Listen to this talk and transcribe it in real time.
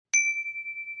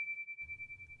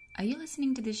Are you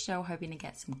listening to this show hoping to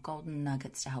get some golden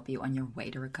nuggets to help you on your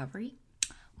way to recovery?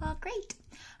 Well, great.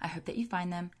 I hope that you find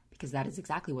them because that is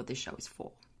exactly what this show is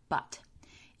for. But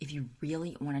if you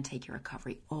really want to take your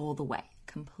recovery all the way,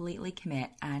 completely commit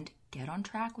and get on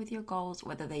track with your goals,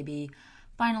 whether they be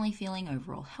finally feeling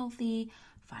overall healthy,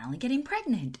 finally getting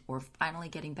pregnant, or finally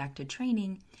getting back to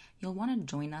training, you'll want to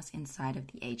join us inside of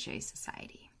the HA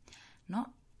Society.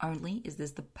 Not only is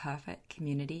this the perfect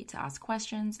community to ask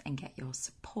questions and get your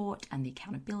support and the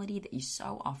accountability that you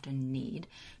so often need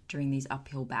during these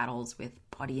uphill battles with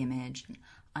body image and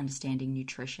understanding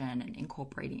nutrition and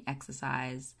incorporating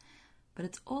exercise, but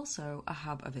it's also a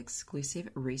hub of exclusive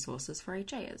resources for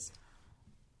HAs.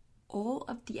 All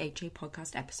of the HA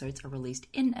podcast episodes are released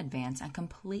in advance and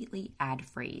completely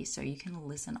ad-free, so you can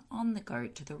listen on the go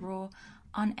to the raw,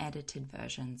 unedited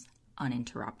versions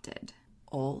uninterrupted.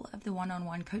 All of the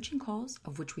one-on-one coaching calls,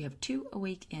 of which we have 2 a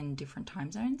week in different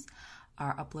time zones,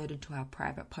 are uploaded to our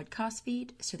private podcast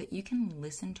feed so that you can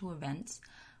listen to events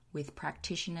with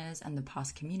practitioners and the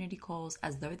past community calls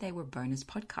as though they were bonus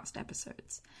podcast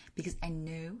episodes, because I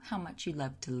know how much you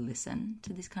love to listen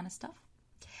to this kind of stuff.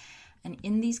 And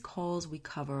in these calls, we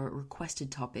cover requested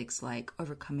topics like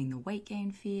overcoming the weight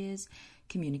gain fears,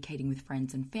 communicating with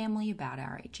friends and family about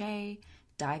our HA,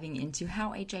 diving into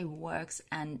how HA works,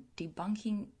 and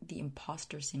debunking the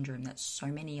imposter syndrome that so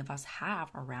many of us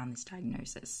have around this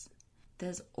diagnosis.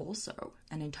 There's also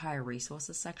an entire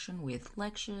resources section with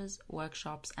lectures,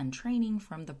 workshops, and training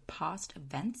from the past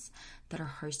events that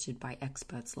are hosted by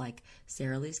experts like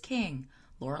Sarah Liz King,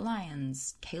 Laura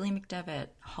Lyons, Kaylee McDevitt,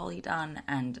 Holly Dunn,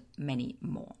 and many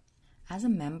more. As a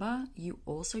member, you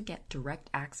also get direct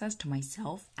access to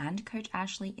myself and Coach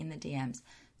Ashley in the DMs.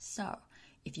 So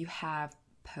if you have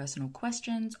personal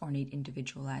questions or need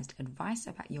individualized advice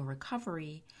about your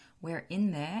recovery, we're in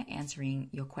there answering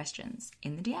your questions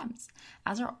in the DMs,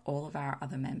 as are all of our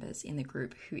other members in the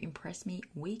group who impress me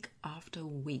week after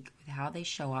week with how they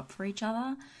show up for each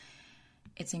other.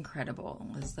 It's incredible.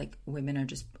 It's like women are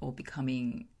just all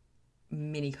becoming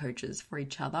mini coaches for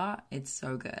each other. It's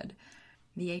so good.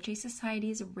 The HA Society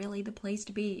is really the place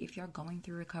to be if you're going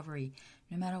through recovery,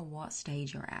 no matter what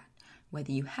stage you're at.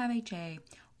 Whether you have HA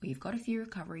or you've got a few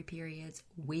recovery periods,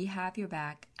 we have your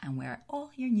back and we're all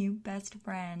your new best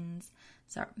friends.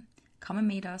 So come and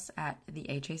meet us at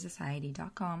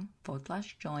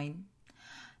thehasociety.com/join.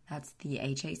 That's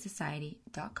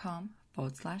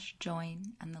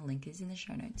thehasociety.com/join, and the link is in the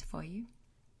show notes for you.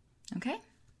 Okay,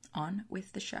 on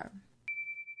with the show.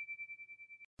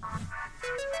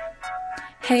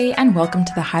 Hey, and welcome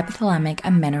to the Hypothalamic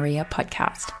Amenorrhea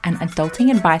podcast, an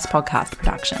adulting advice podcast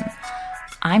production.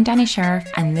 I'm Danny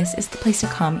Sheriff, and this is the place to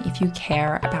come if you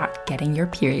care about getting your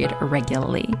period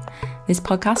regularly. This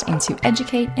podcast aims to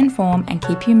educate, inform, and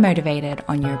keep you motivated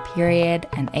on your period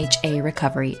and HA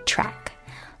recovery track.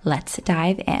 Let's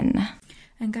dive in.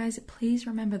 And guys, please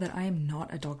remember that I am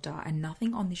not a doctor and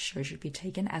nothing on this show should be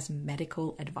taken as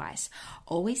medical advice.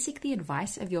 Always seek the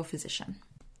advice of your physician.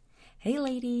 Hey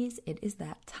ladies, it is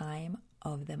that time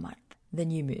of the month. The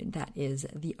new moon, that is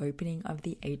the opening of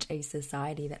the HA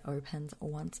Society that opens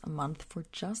once a month for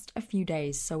just a few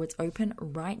days. So it's open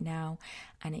right now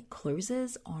and it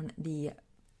closes on the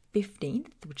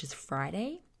 15th, which is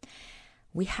Friday.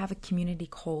 We have a community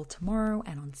call tomorrow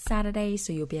and on Saturday,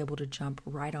 so you'll be able to jump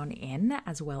right on in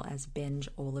as well as binge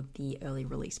all of the early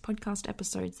release podcast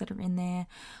episodes that are in there.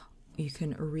 You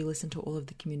can re-listen to all of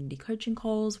the community coaching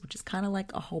calls, which is kind of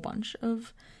like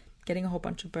getting a whole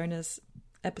bunch of bonus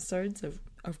episodes of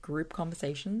group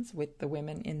conversations with the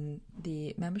women in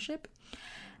the membership.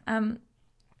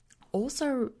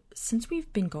 Also, since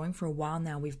we've been going for a while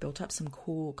now, we've built up some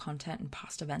cool content and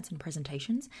past events and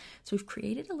presentations. So we've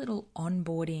created a little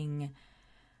onboarding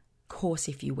course,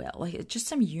 if you will, like just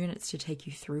some units to take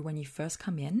you through when you first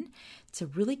come in to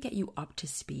really get you up to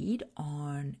speed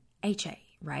on HA,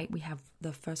 right? We have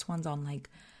the first ones on like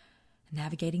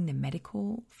navigating the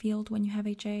medical field when you have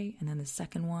HA. And then the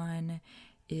second one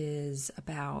is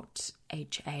about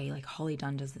HA. Like Holly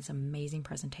Dunn does this amazing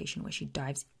presentation where she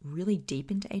dives really deep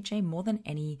into HA, more than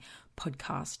any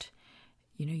podcast,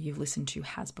 you've listened to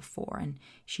has before. And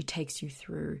she takes you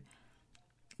through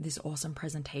this awesome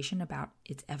presentation about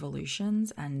its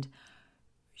evolutions and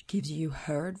gives you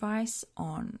her advice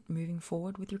on moving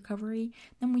forward with recovery.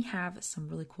 Then we have some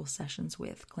really cool sessions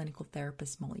with clinical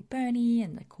therapist Molly Burney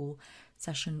and a cool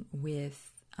session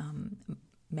with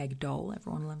Meg Dole.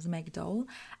 Everyone loves Meg Dole.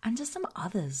 And just some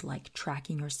others like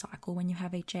tracking your cycle when you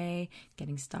have HA,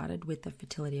 getting started with the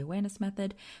fertility awareness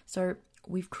method. So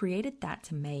we've created that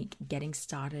to make getting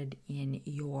started in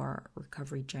your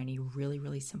recovery journey really,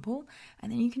 really simple.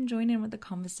 And then you can join in with the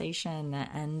conversation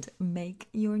and make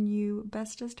your new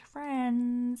bestest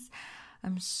friends.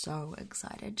 I'm so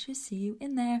excited to see you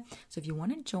in there. So if you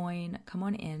want to join, come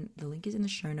on in. The link is in the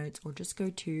show notes, or just go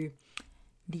to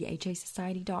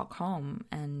thehasociety.com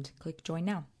and click join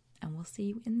now, and we'll see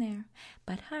you in there.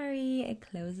 But hurry, it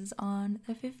closes on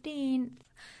the 15th.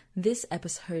 This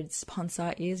episode's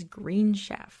sponsor is Green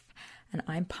Chef, and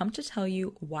I'm pumped to tell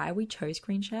you why we chose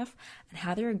Green Chef and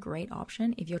how they're a great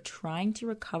option if you're trying to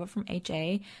recover from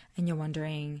HA and you're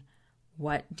wondering,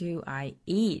 what do I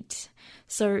eat?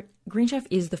 So Green Chef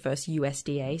is the first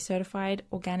USDA certified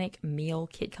organic meal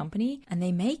kit company, and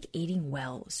they make eating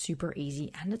well super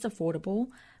easy, and it's affordable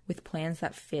with plans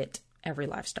that fit every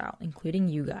lifestyle, including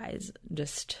you guys.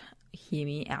 Just hear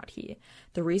me out here.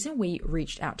 The reason we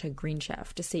reached out to Green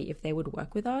Chef to see if they would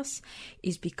work with us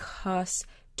is because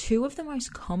two of the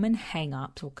most common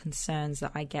hang-ups or concerns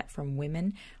that I get from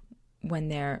women when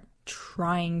they're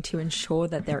trying to ensure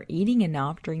that they're eating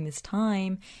enough during this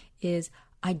time is,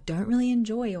 I don't really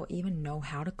enjoy or even know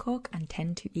how to cook and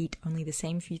tend to eat only the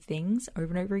same few things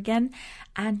over and over again,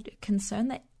 and concern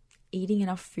that eating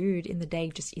enough food in the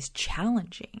day just is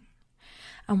challenging.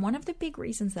 And one of the big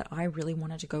reasons that I really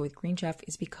wanted to go with Green Chef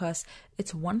is because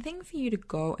it's one thing for you to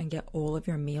go and get all of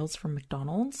your meals from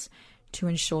McDonald's to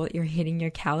ensure that you're hitting your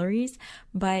calories,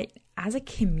 but as a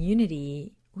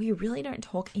community, we really don't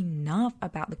talk enough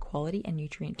about the quality and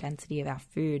nutrient density of our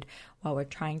food while we're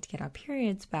trying to get our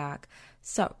periods back.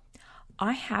 So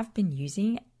I have been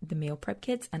using the meal prep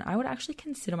kits, and I would actually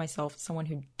consider myself someone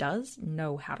who does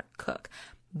know how to cook.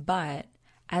 But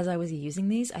as I was using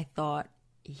these, I thought,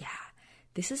 yeah,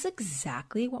 this is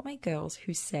exactly what my girls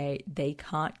who say they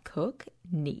can't cook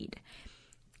need.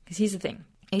 Because here's the thing.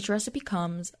 Each recipe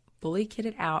comes fully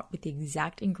kitted out with the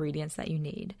exact ingredients that you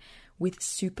need, with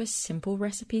super simple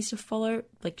recipes to follow.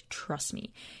 Like, trust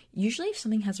me, usually if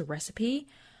something has a recipe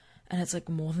and it's like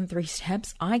more than 3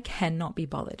 steps, I cannot be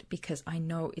bothered because I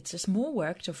know it's just more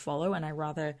work to follow, and I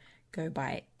rather cook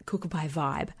by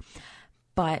vibe.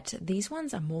 But these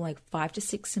ones are more like 5 to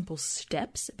 6 simple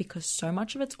steps because so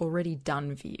much of it's already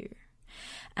done for you.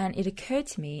 And it occurred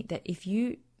to me that if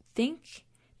you think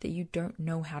that you don't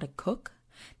know how to cook,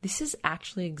 this is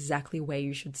actually exactly where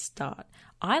you should start.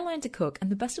 I learned to cook,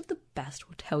 and the best of the best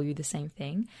will tell you the same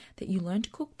thing, that you learn to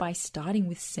cook by starting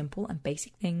with simple and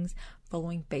basic things,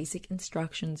 following basic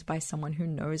instructions by someone who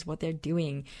knows what they're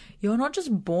doing. You're not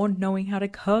just born knowing how to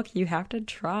cook, you have to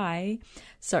try.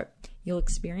 So you'll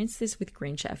experience this with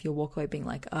Green Chef. You'll walk away being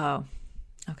like, oh,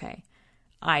 okay,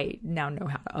 I now know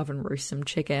how to oven roast some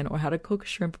chicken or how to cook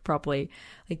shrimp properly.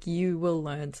 Like, you will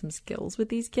learn some skills with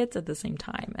these kits at the same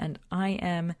time. And I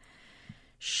am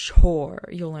sure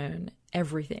you'll learn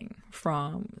everything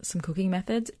from some cooking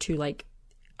methods to like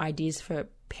ideas for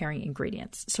pairing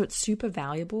ingredients. So it's super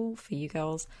valuable for you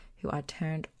girls who are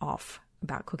turned off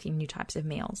about cooking new types of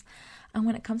meals. And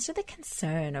when it comes to the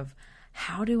concern of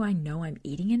how do I know I'm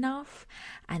eating enough?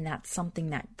 And that's something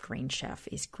that Green Chef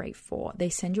is great for. They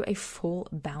send you a full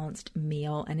balanced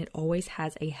meal, and it always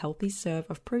has a healthy serve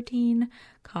of protein,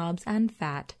 carbs, and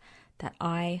fat that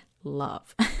I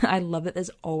love. I love that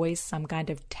there's always some kind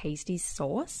of tasty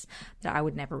sauce that I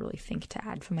would never really think to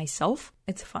add for myself.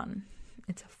 It's fun.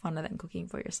 It's funner than cooking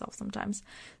for yourself sometimes.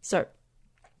 So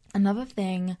another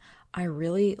thing I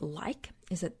really like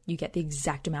is that you get the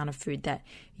exact amount of food that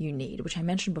you need, which I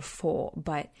mentioned before,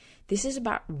 but this is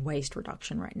about waste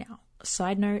reduction right now.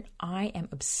 Side note, I am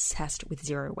obsessed with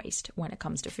zero waste when it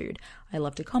comes to food. I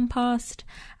love to compost,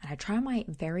 and I try my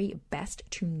very best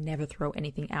to never throw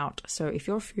anything out. So if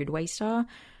you're a food waster,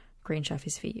 Green Chef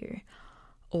is for you.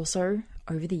 Also,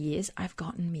 over the years, I've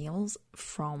gotten meals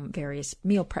from various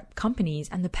meal prep companies,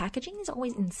 and the packaging is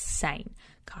always insane.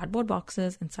 Cardboard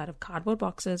boxes inside of cardboard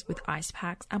boxes with ice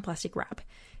packs and plastic wrap.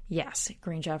 Yes,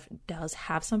 Green Chef does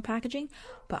have some packaging,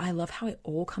 but I love how it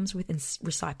all comes with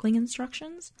recycling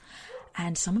instructions.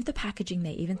 And some of the packaging,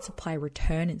 they even supply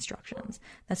return instructions.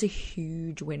 That's a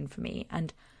huge win for me.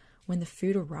 And when the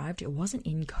food arrived, it wasn't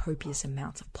in copious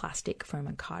amounts of plastic, foam,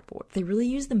 and cardboard. They really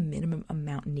used the minimum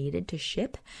amount needed to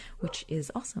ship, which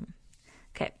is awesome.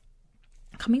 Okay,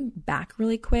 coming back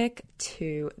really quick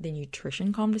to the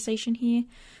nutrition conversation here.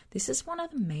 This is one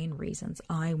of the main reasons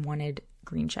I wanted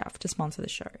Green Chef to sponsor the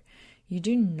show. You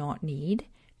do not need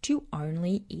to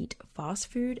only eat fast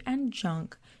food and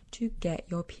junk to get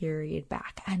your period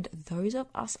back. And those of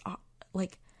us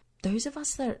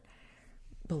that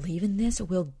believe in this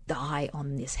will die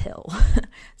on this hill.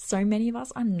 So many of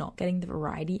us are not getting the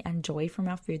variety and joy from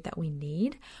our food that we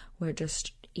need. We're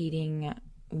just eating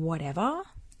whatever.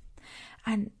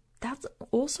 And that's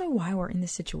also why we're in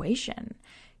this situation.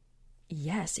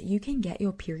 Yes, you can get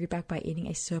your period back by eating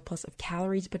a surplus of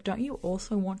calories, but don't you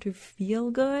also want to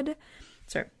feel good?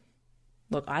 So,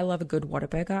 look, I love a good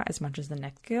Whataburger as much as the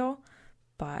next girl,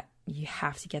 but you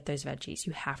have to get those veggies.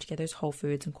 You have to get those whole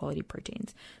foods and quality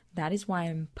proteins. That is why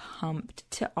I'm pumped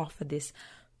to offer this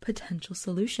potential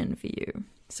solution for you.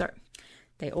 So,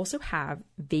 they also have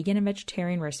vegan and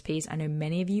vegetarian recipes. I know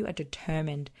many of you are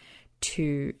determined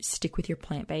to stick with your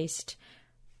plant-based.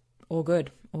 All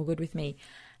good with me.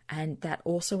 And that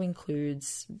also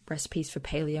includes recipes for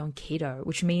paleo and keto,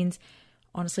 which means,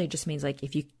 honestly, it just means like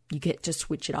if you get to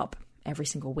switch it up every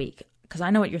single week. Because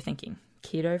I know what you're thinking.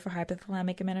 Keto for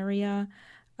hypothalamic amenorrhea?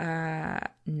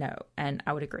 No. And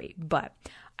I would agree. But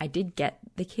I did get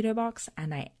the keto box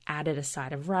and I added a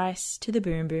side of rice to the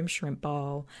Boom Boom shrimp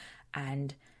bowl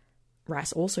and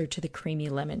rice also to the creamy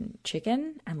lemon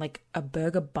chicken and like a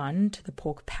burger bun to the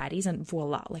pork patties, and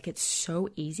voila. Like, it's so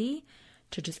easy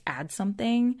to just add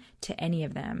something to any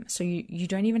of them. So you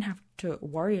don't even have to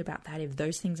worry about that. If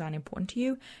those things aren't important to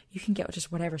you, you can get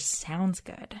just whatever sounds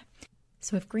good.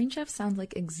 So if Green Chef sounds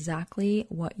like exactly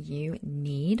what you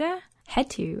need, head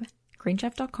to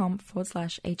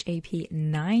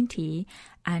greenchef.com/HAP90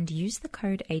 and use the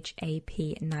code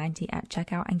HAP90 at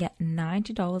checkout and get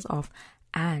 $90 off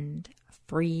and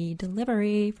free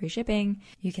delivery, free shipping.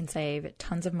 You can save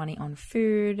tons of money on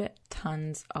food,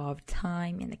 tons of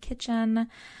time in the kitchen,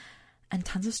 and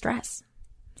tons of stress.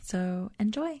 So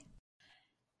enjoy.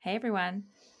 Hey everyone.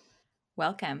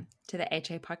 Welcome to the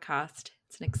HA podcast.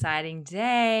 It's an exciting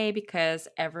day because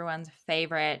everyone's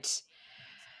favorite,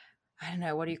 I don't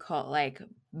know, what do you call it? Like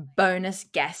bonus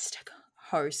guest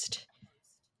host,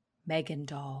 Megan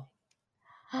Doll,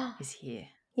 is here.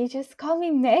 You just call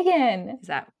me Megan.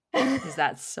 Is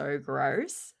that so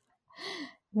gross?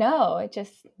 No,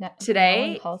 today no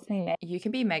one calls me Megan. You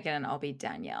can be Megan and I'll be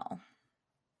Danielle.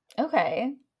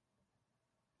 Okay.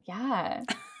 Yeah.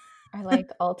 Our like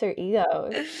alter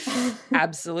egos.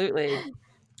 Absolutely.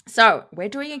 So we're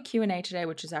doing a Q&A today,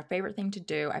 which is our favorite thing to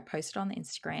do. I posted on the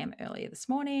Instagram earlier this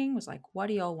morning, was like, what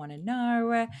do y'all want to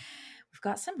know? We've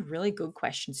got some really good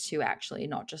questions too, actually,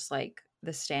 not just like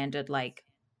the standard, like,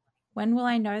 when will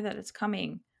I know that it's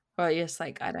coming? Or just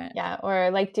like, I don't. Yeah. Or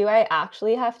like, do I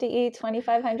actually have to eat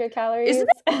 2,500 calories? Isn't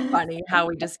it funny how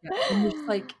we just get just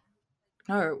like,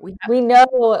 no, we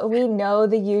know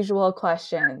the usual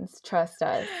questions. Trust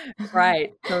us.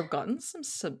 Right. So we've gotten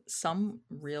some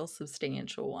real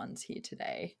substantial ones here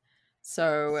today.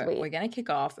 So Sweet. We're going to kick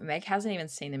off. Meg hasn't even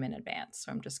seen them in advance.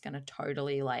 So I'm just going to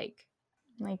totally like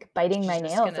biting my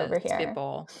nails over here.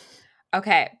 Spitball.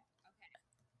 Okay.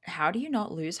 How do you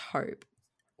not lose hope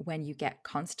when you get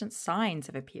constant signs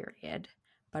of a period,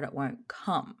 but it won't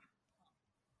come?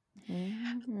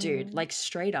 Mm-hmm. Dude, like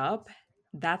straight up,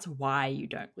 that's why you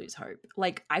don't lose hope.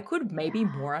 Like, I could maybe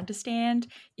more understand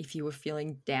if you were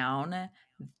feeling down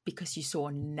because you saw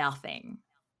nothing.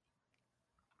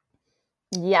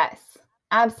 Yes,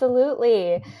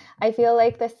 absolutely. I feel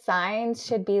like the signs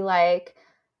should be like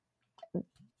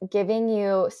giving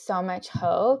you so much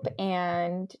hope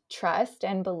and trust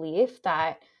and belief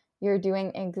that you're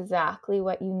doing exactly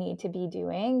what you need to be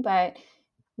doing, but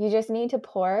you just need to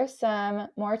pour some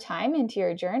more time into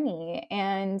your journey.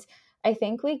 And I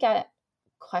think we get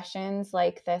questions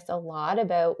like this a lot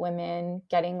about women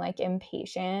getting like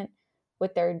impatient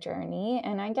with their journey.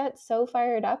 And I get so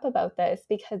fired up about this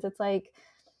because it's like,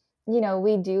 you know,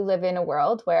 we do live in a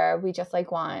world where we just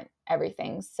like want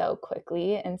everything so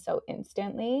quickly and so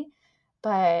instantly,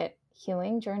 but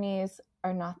healing journeys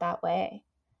are not that way.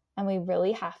 And we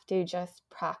really have to just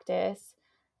practice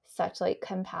such like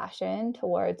compassion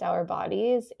towards our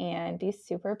bodies and be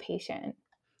super patient.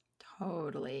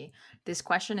 Totally. This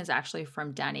question is actually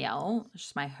from Danielle.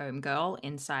 She's my homegirl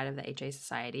inside of the HA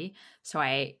Society. So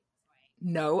I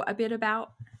know a bit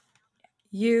about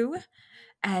you.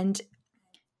 And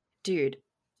dude,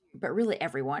 but really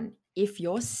everyone, if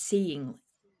you're seeing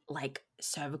like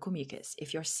cervical mucus,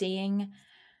 if you're seeing,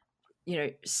 you know,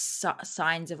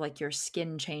 signs of like your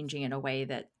skin changing in a way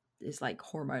that is like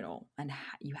hormonal and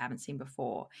you haven't seen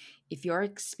before, if you're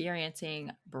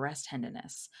experiencing breast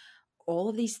tenderness, all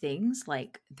of these things,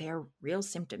 like, they're real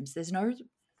symptoms.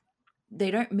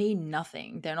 They don't mean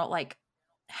nothing. They're not like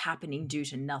happening due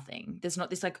to nothing. There's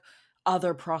not this like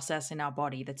other process in our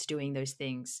body that's doing those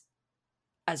things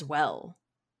as well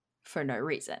for no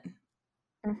reason.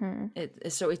 Mm-hmm.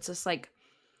 So it's just like,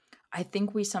 I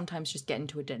think we sometimes just get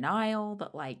into a denial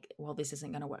that like, well, this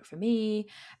isn't going to work for me.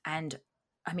 And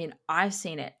I mean, I've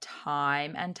seen it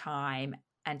time and time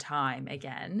and time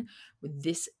again with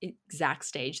this exact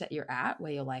stage that you're at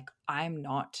where you're like, I'm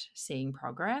not seeing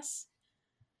progress,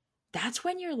 that's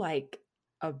when you're like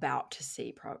about to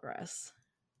see progress.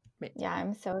 Yeah,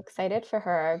 I'm so excited for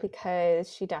her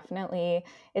because she definitely,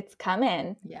 it's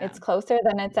coming. Yeah. It's closer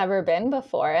than it's ever been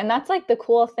before. And that's like the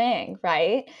cool thing,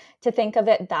 right? To think of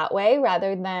it that way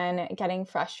rather than getting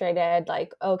frustrated,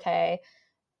 like, okay,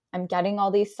 I'm getting all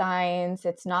these signs,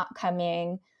 it's not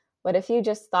coming. What if you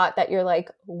just thought that you're like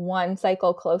one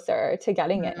cycle closer to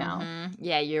getting it now?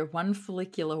 Yeah, you're one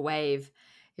follicular wave.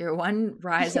 You're one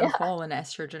rise and Yeah. fall in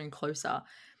estrogen closer.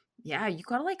 Yeah, you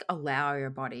gotta like allow your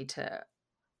body to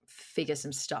figure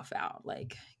some stuff out.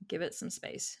 Like give it some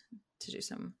space to do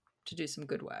some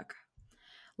good work.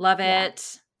 Love Yeah.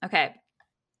 it. Okay.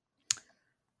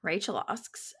 Rachel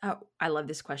asks, oh, I love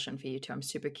this question for you too. I'm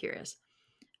super curious.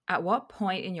 At what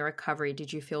point in your recovery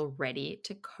did you feel ready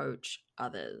to coach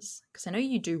others? Because I know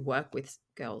you do work with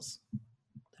girls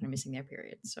that are missing their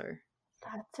periods. So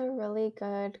That's a really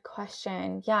good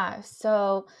question. Yeah.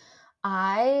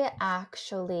 I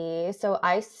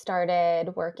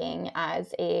started working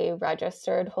as a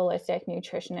registered holistic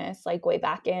nutritionist like way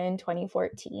back in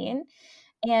 2014.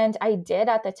 And I did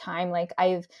at the time, like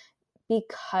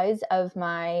because of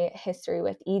my history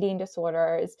with eating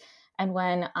disorders and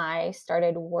when I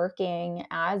started working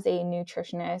as a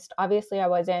nutritionist, obviously I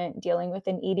wasn't dealing with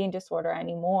an eating disorder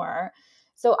anymore.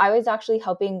 So I was actually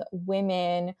helping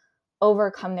women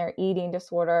overcome their eating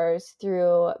disorders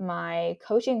through my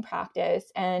coaching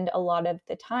practice. And a lot of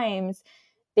the times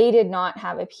they did not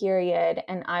have a period,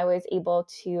 and I was able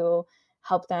to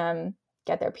help them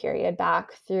get their period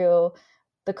back through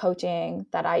the coaching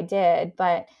that I did.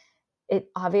 But it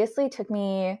obviously took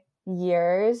me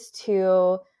years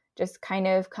to just kind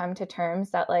of come to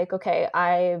terms that like, okay,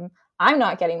 I'm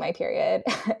not getting my period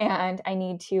and I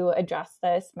need to address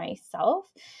this myself.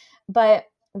 But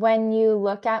when you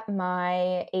look at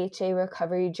my HA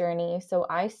recovery journey, so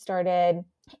I started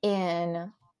in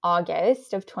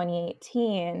August of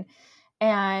 2018,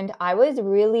 and I was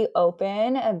really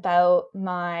open about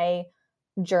my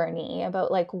journey, about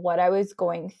like what I was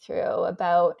going through,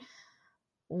 about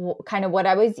kind of what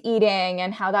I was eating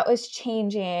and how that was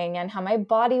changing and how my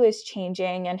body was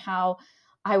changing and how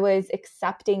I was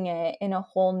accepting it in a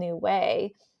whole new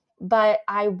way. But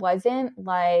I wasn't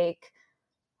like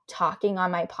talking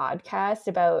on my podcast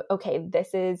about, okay,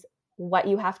 this is what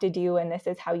you have to do and this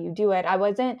is how you do it. I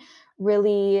wasn't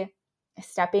really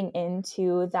stepping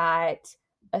into that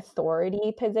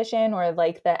authority position or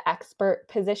like the expert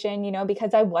position,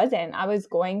 because I was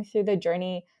going through the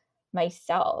journey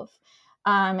myself.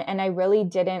 And I really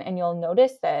didn't, and you'll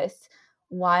notice this,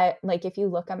 like if you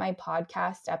look at my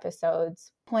podcast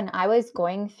episodes, when I was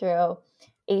going through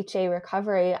HA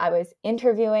recovery, I was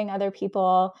interviewing other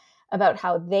people about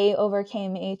how they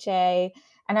overcame HA.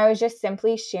 And I was just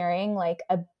simply sharing like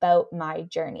about my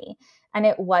journey. And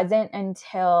it wasn't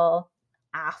until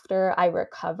after I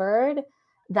recovered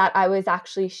that I was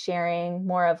actually sharing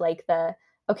more of like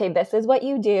okay, this is what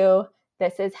you do,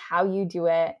 this is how you do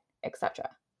it, etc.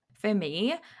 for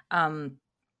me, well,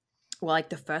 like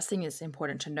the first thing is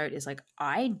important to note is like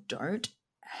I don't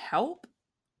help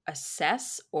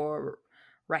assess or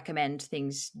recommend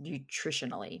things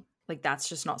nutritionally. Like that's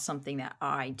just not something that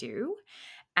I do.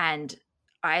 And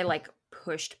I like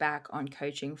pushed back on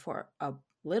coaching for a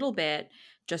little bit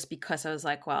just because I was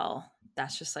like, well,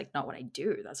 that's just like not what I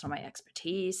do. That's not my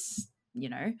expertise, you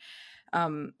know.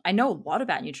 I know a lot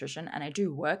about nutrition and I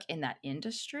do work in that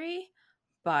industry,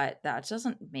 but that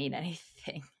doesn't mean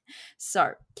anything.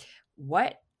 So,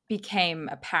 what became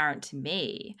apparent to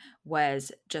me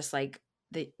was just like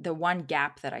the one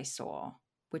gap that I saw,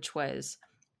 which was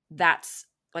that's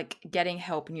like getting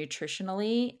help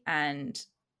nutritionally, and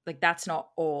like that's not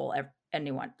all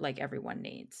everyone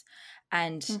needs.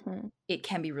 And Mm-hmm. it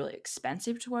can be really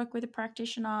expensive to work with a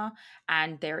practitioner,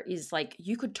 and there is like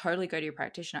you could totally go to your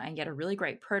practitioner and get a really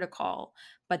great protocol,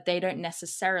 but they don't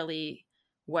necessarily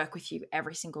work with you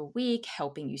every single week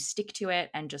helping you stick to it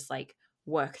and just like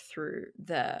work through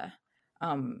the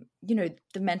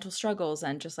the mental struggles,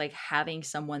 and just like having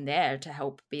someone there to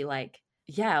help be like,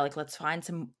 yeah, like let's find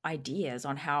some ideas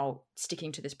on how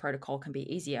sticking to this protocol can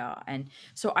be easier. And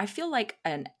so I feel like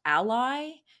an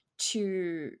ally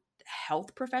to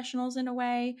health professionals in a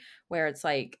way where it's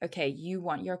like, okay, you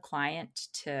want your client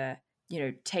to,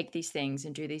 take these things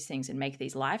and do these things and make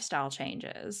these lifestyle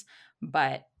changes.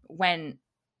 But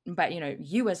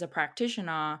you as a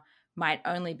practitioner might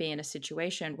only be in a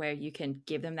situation where you can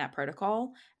give them that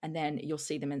protocol and then you'll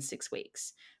see them in 6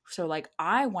 weeks. So like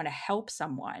I want to help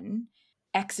someone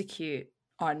execute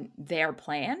on their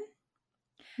plan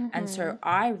And so Mm-hmm.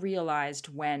 I realized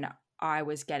when I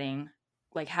was getting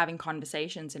like having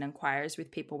conversations and inquiries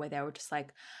with people where they were just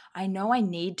like, I know I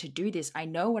need to do this. I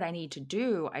know what I need to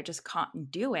do. I just can't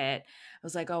do it. I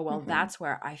was like, oh, well, Mm-hmm. that's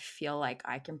where I feel like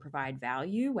I can provide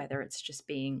value, whether it's just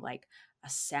being like a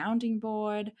sounding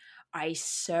board. I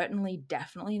certainly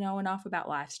definitely know enough about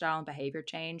lifestyle and behavior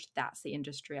change. That's the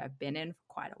industry I've been in for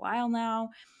quite a while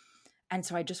now. And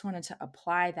so I just wanted to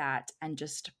apply that and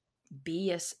just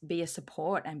be a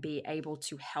support and be able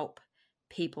to help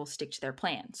people stick to their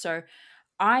plan. So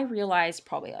I realized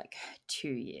probably like 2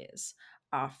 years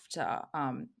after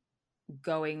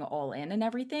going all in and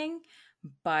everything,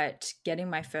 but getting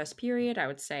my first period, I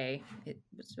would say it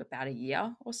was about a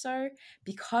year or so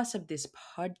because of this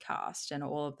podcast and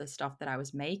all of the stuff that I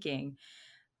was making.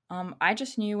 I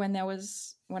just knew when I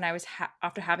was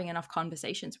after having enough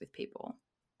conversations with people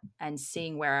and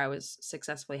seeing where I was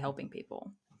successfully helping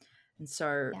people. And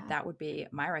so Yeah. that would be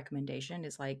my recommendation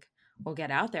is like, well,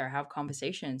 get out there, have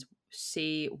conversations,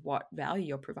 see what value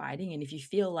you're providing. And if you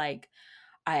feel like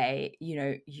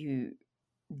you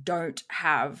don't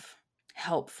have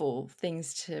helpful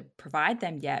things to provide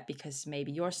them yet because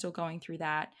maybe you're still going through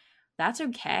that, that's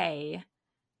okay.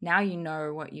 Now you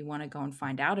know what you want to go and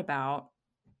find out about.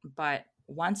 But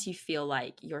once you feel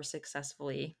like you're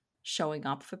successfully showing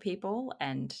up for people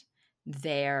and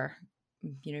they're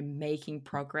making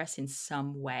progress in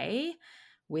some way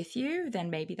with you, then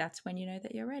maybe that's when you know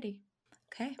that you're ready.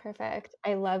 Okay. Perfect.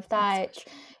 I love Next that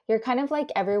question. you're kind of like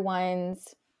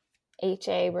everyone's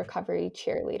HA recovery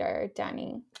cheerleader,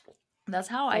 Danny. That's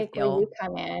how It's I like where you feel.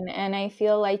 come in, and I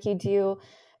feel like you do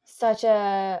such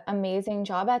a amazing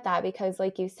job at that because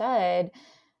like you said,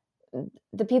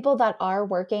 the people that are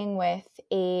working with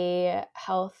a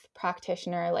health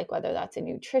practitioner, like whether that's a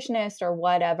nutritionist or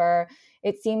whatever,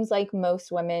 it seems like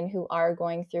most women who are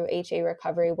going through HA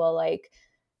recovery will like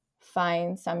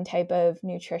find some type of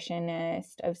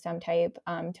nutritionist of some type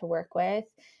to work with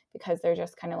because they're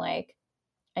just kind of like,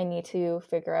 I need to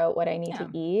figure out what I need Yeah. to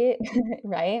eat,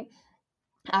 right?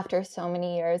 After so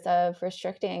many years of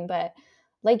restricting. But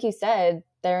like you said,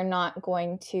 they're not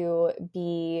going to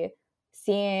be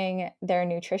seeing their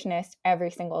nutritionist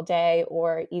every single day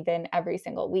or even every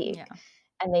single Yeah. week.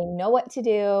 And they know what to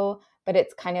do, but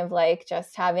it's kind of like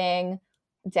just having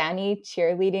Danny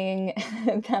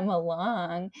cheerleading them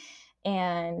along.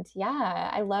 And yeah,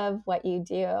 I love what you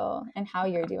do and how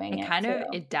you're doing it too.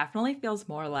 It definitely feels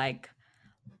more like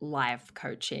life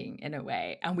coaching in a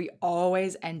way. And we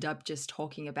always end up just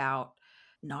talking about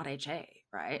not HA,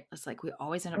 right? It's like we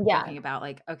always end up Yeah. talking about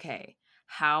like, okay,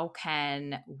 how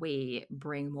can we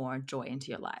bring more joy into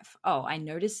your life? Oh, I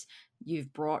notice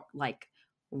you've brought like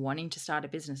wanting to start a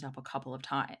business up a couple of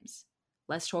times.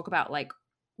 Let's talk about like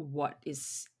what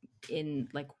is in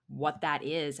like what that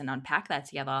is and unpack that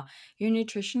together. Your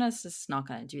nutritionist is not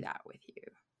going to do that with you.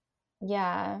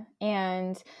 Yeah,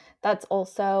 and that's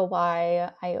also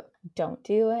why I don't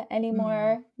do any Mm.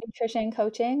 more nutrition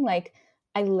coaching. Like,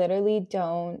 I literally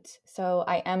don't. So,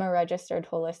 I am a registered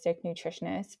holistic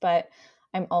nutritionist, but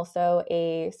I'm also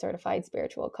a certified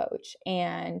spiritual coach.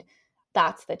 And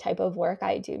that's the type of work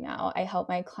I do now. I help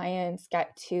my clients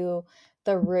get to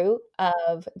the root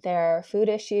of their food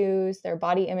issues, their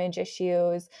body image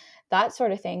issues, that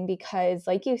sort of thing. Because,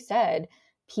 like you said,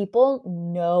 people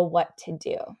know what to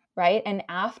do, right? And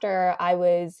after I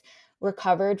was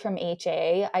recovered from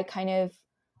HA, I kind of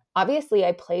obviously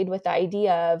I played with the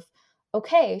idea of,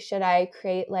 okay, should I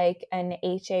create like an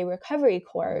HA recovery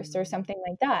course or Mm. something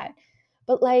like that?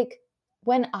 But like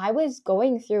when I was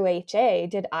going through HA,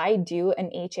 did I do an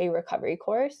HA recovery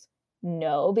course?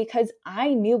 No, because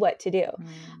I knew what to do. Mm.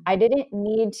 I didn't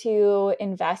need to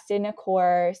invest in a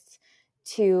course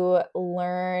to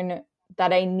learn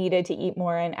that I needed to eat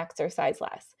more and exercise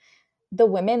less. The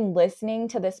women listening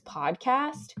to this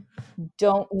podcast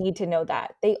don't need to know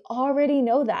that. They already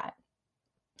know that.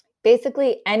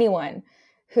 Basically, anyone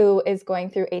who is going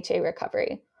through HA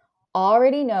recovery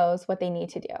already knows what they need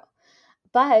to do.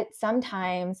 But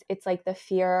sometimes it's like the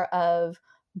fear of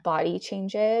body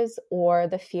changes or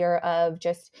the fear of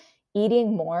just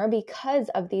eating more because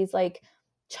of these like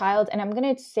child, and I'm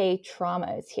going to say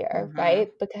traumas here, Mm-hmm. right?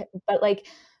 But like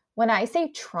when I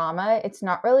say trauma, it's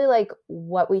not really like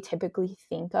what we typically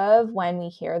think of when we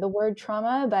hear the word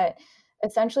trauma, but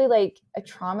essentially like a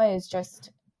trauma is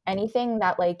just anything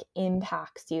that like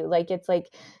impacts you. Like it's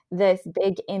like this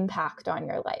big impact on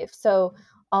your life. So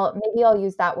I'll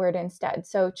use that word instead.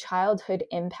 So childhood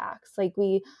impacts, like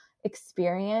we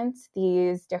experience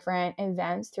these different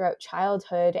events throughout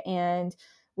childhood and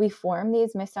we form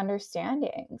these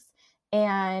misunderstandings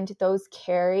and those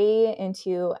carry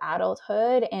into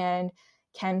adulthood and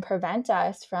can prevent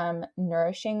us from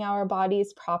nourishing our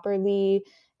bodies properly,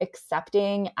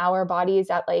 accepting our bodies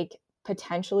at like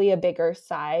potentially a bigger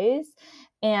size.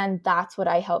 And that's what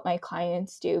I help my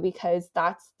clients do, because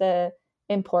that's the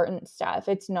important stuff.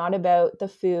 It's not about the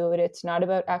food, it's not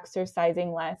about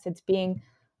exercising less, it's being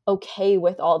okay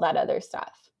with all that other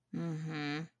stuff.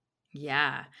 Mm-hmm.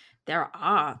 Yeah. There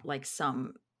are like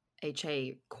some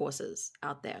HA courses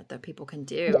out there that people can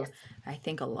do. Yes. I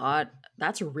think a lot.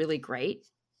 That's really great,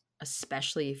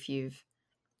 especially if you've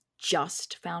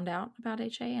just found out about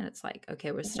HA and it's like,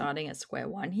 okay, we're Mhm. starting at square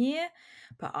one here.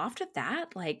 But after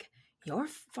that, like, you're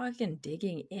fucking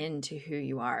digging into who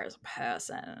you are as a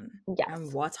person and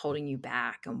Yes. what's holding you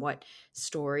back and what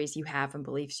stories you have and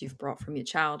beliefs you've brought from your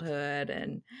childhood.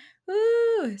 And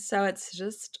so it's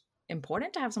just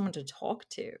important to have someone to talk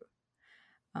to.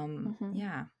 Mhm.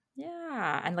 Yeah.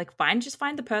 Yeah. And like find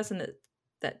the person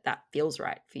that feels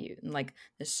right for you. And like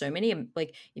there's so many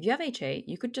like if you have HA,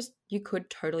 you could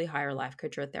totally hire a life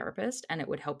coach or a therapist and it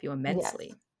would help you Yes.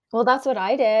 immensely. Well, that's what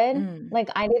I did. Mm. Like,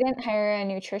 I didn't hire a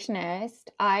nutritionist.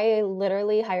 I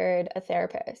literally hired a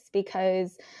therapist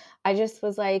because I just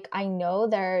was like, I know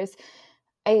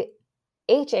I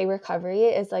HA recovery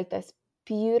is like this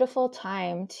beautiful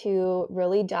time to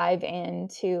really dive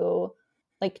into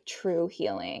like true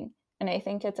healing. And I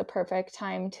think it's a perfect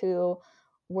time to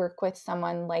work with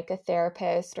someone like a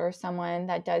therapist or someone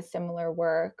that does similar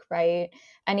work, right?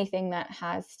 Anything that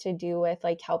has to do with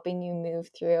like helping you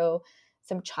move through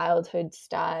some childhood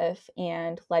stuff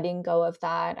and letting go of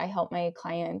that. I help my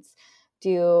clients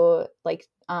do like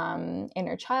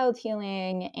inner child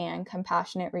healing and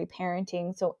compassionate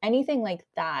reparenting. So anything like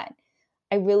that,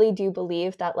 I really do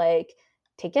believe that like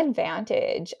take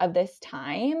advantage of this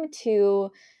time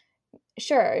to,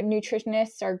 sure,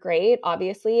 nutritionists are great,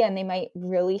 obviously, and they might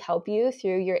really help you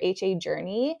through your HA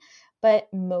journey. But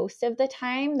most of the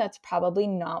time, that's probably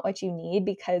not what you need,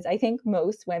 because I think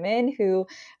most women who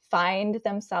find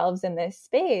themselves in this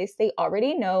space, they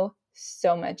already know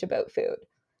so much about food.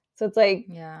 So it's like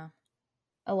Yeah.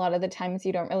 a lot of the times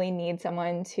you don't really need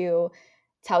someone to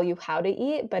tell you how to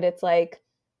eat, but it's like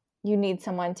you need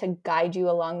someone to guide you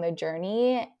along the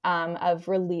journey of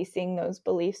releasing those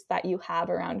beliefs that you have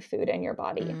around food and your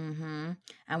body. Mm-hmm.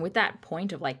 And with that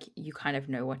point of like you kind of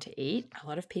know what to eat, a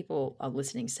lot of people are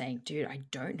listening saying, dude, I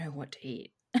don't know what to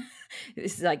eat.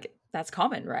 This is like that's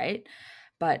common, right?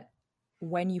 But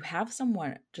when you have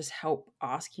someone just help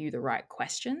ask you the right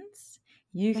questions,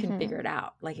 you can Mm-hmm. figure it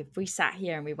out. Like if we sat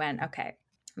here and we went, okay,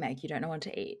 Meg, you don't know what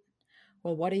to eat.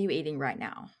 Well, what are you eating right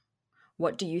now?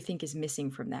 What do you think is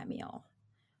missing from that meal?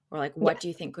 Or like, what Yes. do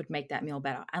you think could make that meal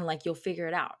better? And like, you'll figure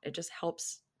it out. It just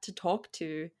helps to talk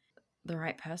to the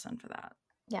right person for that.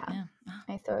 Yeah. Yeah.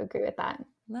 I so agree with that.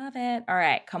 Love it. All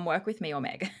right. Come work with me or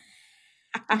Meg.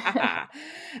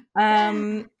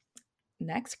 um,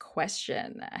 Next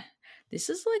question. This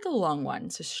is like a long one.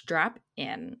 So strap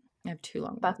in. I have two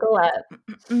long ones, Buckle I up.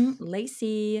 think.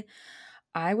 Lacey,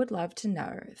 I would love to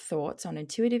know thoughts on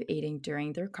intuitive eating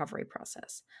during the recovery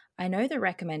process. I know the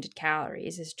recommended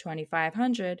calories is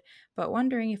 2,500, but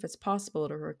wondering if it's possible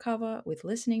to recover with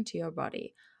listening to your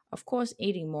body. Of course,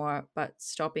 eating more, but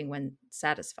stopping when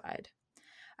satisfied.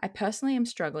 I personally am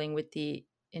struggling with the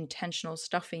intentional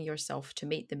stuffing yourself to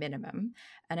meet the minimum,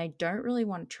 and I don't really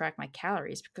want to track my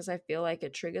calories because I feel like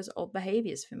it triggers old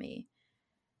behaviors for me.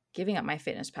 Giving up my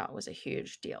fitness pal was a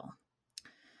huge deal.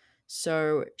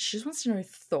 So she just wants to know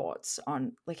thoughts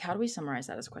on, like, how do we summarize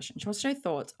that as a question? She wants to know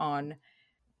thoughts on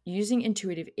using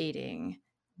intuitive eating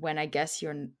when I guess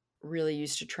you're really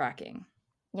used to tracking.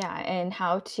 Yeah. And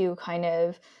how to kind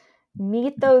of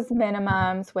meet those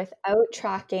minimums without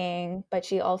tracking. But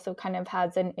she also kind of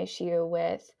has an issue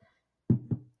with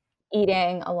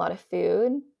eating a lot of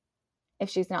food if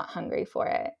she's not hungry for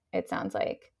it. It sounds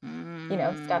like,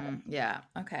 stuff. Yeah.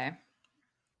 Okay.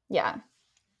 Yeah.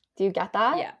 Do you get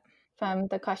that Yeah, from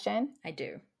the question? I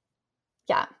do.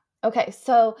 Yeah. Okay.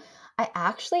 So I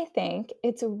actually think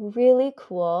it's really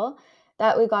cool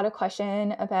that we got a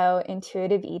question about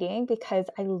intuitive eating, because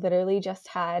I literally just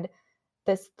had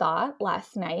this thought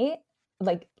last night,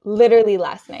 like literally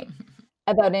last night,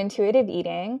 about intuitive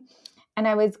eating. And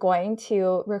I was going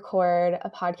to record a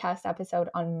podcast episode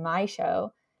on my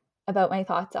show about my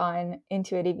thoughts on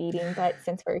intuitive eating. But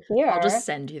since we're I'll just here,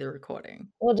 send you the recording.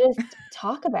 we'll just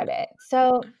talk about it.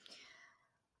 So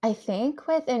I think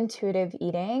with intuitive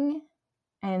eating,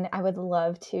 and I would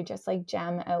love to just like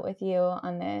jam out with you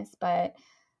on this, but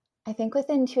I think with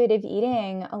intuitive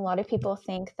eating, a lot of people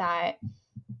think that,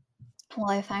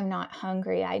 well, if I'm not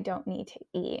hungry, I don't need to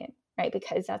eat, right?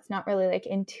 Because that's not really like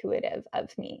intuitive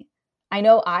of me. I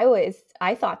know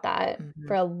I thought that Mm-hmm.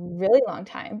 for a really long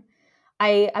time.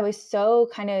 I was so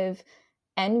kind of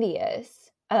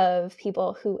envious of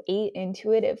people who ate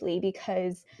intuitively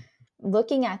because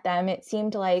looking at them, it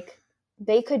seemed like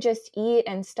they could just eat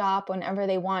and stop whenever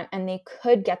they want and they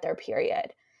could get their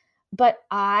period. But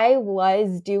I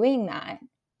was doing that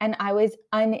and I was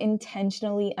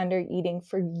unintentionally under eating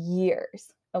for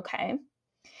years. Okay.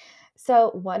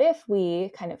 So, what if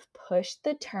we kind of push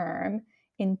the term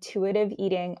intuitive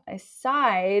eating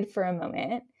aside for a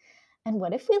moment? And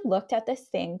what if we looked at this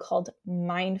thing called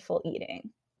mindful eating?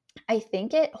 I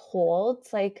think it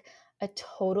holds like a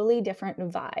totally different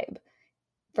vibe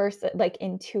versus like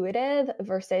intuitive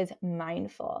versus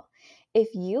mindful.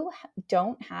 If you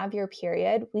don't have your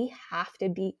period, we have to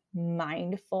be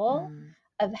mindful Mm.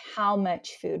 of how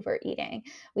much food we're eating.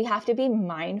 We have to be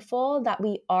mindful that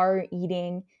we are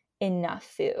eating enough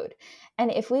food.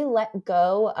 And if we let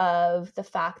go of the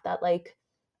fact that like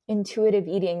intuitive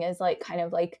eating is like kind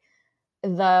of like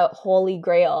the holy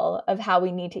grail of how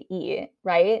we need to eat,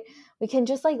 right? We can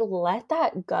just like let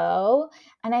that go.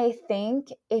 And I think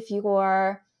if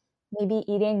you're maybe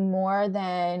eating more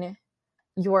than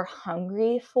you're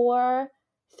hungry for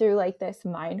through like this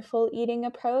mindful eating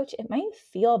approach, it might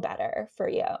feel better for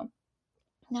you.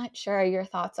 Not sure your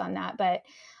thoughts on that, but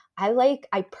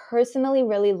I personally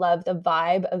really love the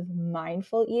vibe of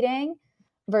mindful eating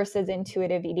versus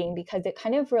intuitive eating because it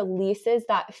kind of releases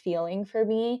that feeling for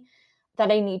me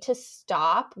that I need to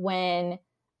stop when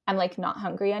I'm like not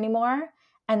hungry anymore.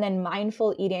 And then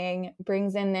mindful eating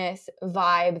brings in this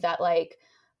vibe that like,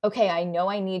 okay, I know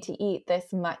I need to eat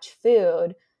this much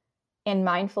food. And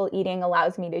mindful eating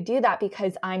allows me to do that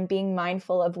because I'm being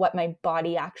mindful of what my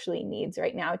body actually needs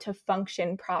right now to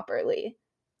function properly.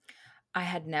 I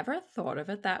had never thought of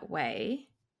it that way.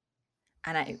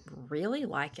 And I really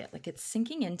like it. Like it's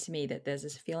sinking into me that there's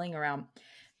this feeling around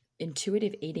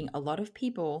intuitive eating. A lot of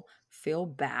people feel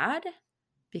bad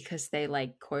because they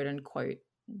like quote unquote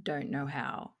don't know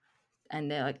how, and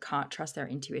they like can't trust their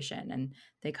intuition, and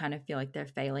they kind of feel like they're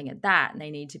failing at that and they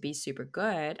need to be super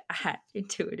good at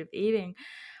intuitive eating. Yeah.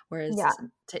 Whereas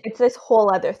It's this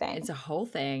whole other it's thing. a whole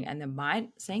thing. And the mind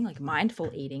saying like mindful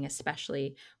eating,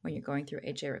 especially when you're going through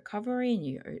HA recovery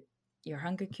and your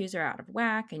hunger cues are out of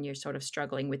whack and you're sort of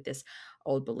struggling with this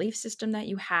old belief system that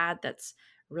you had that's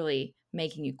really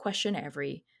making you question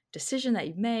every decision that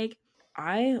you make.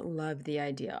 I love the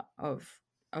idea of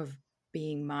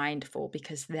being mindful,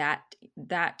 because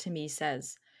that to me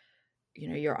says,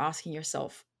 you're asking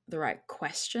yourself the right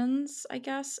questions, I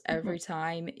guess, Mhm. every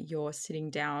time you're sitting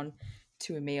down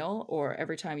to a meal or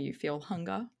every time you feel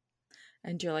hunger.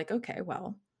 And you're like, okay,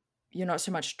 well, you're not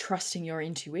so much trusting your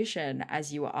intuition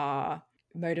as you are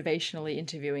motivationally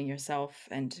interviewing yourself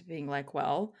and being like,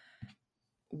 well,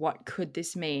 what could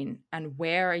this mean? And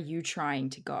where are you trying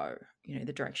to go?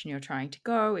 The direction you're trying to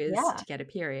go is Yeah. to get a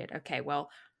period. Okay, well,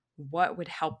 what would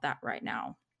help that right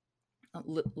now?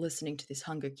 Listening to this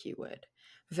hunger keyword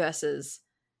versus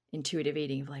intuitive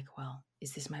eating of like, well,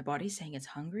 is this my body saying it's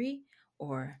hungry,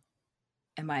 or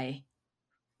am I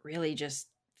really just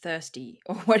thirsty,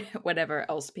 or whatever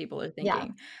else people are Yeah.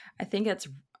 thinking? I think it's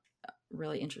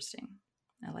really interesting.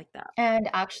 I like that. And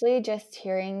actually, just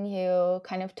hearing you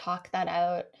kind of talk that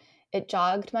out, it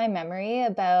jogged my memory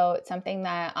about something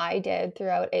that I did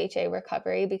throughout HA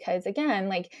recovery. Because again,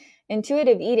 like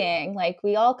intuitive eating, like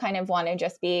we all kind of want to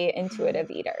just be intuitive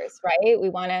eaters, right? We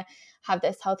want to have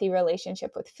this healthy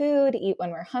relationship with food, eat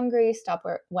when we're hungry, stop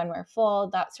when we're full,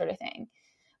 that sort of thing.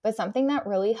 But something that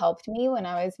really helped me when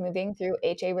I was moving through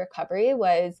HA recovery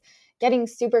was getting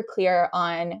super clear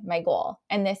on my goal.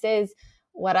 And this is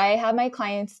what I have my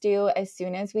clients do as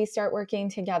soon as we start working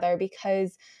together,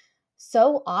 because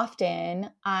so often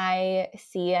I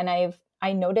see, and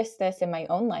I noticed this in my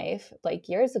own life like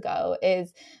years ago,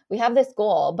 is we have this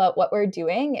goal, but what we're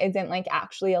doing isn't like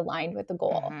actually aligned with the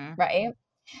goal, Mm-hmm. right?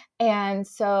 And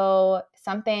so,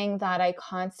 something that I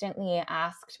constantly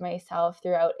asked myself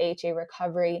throughout HA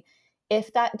recovery,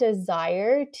 if that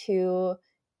desire to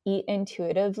eat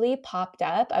intuitively popped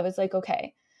up, I was like,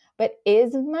 okay, but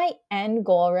is my end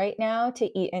goal right now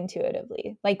to eat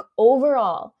intuitively? Like,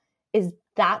 overall, is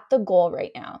that the goal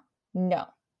right now? No.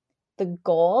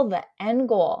 The end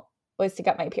goal was to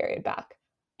get my period back.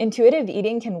 Intuitive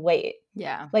eating can wait.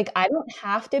 Yeah. Like, I don't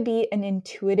have to be an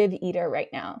intuitive eater right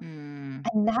now. Mm.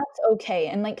 And that's okay.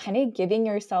 And like kind of giving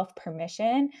yourself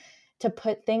permission to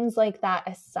put things like that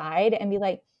aside and be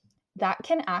like, that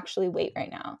can actually wait right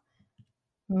now.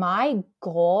 My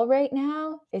goal right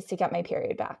now is to get my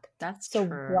period back. That's So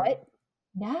true. what?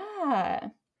 Yeah.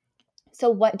 So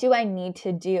what do I need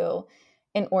to do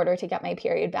in order to get my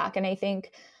period back? And I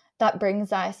think that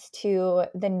brings us to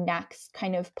the next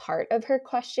kind of part of her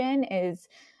question is,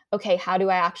 okay, how do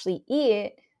I actually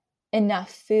eat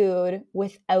enough food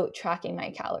without tracking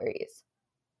my calories?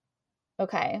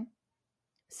 Okay.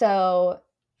 So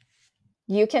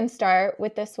you can start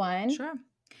with this one Sure.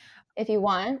 if you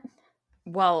want.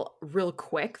 Well, real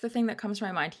quick, the thing that comes to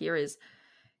my mind here is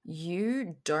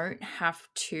you don't have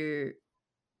to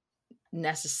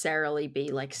necessarily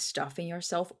be like stuffing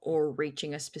yourself or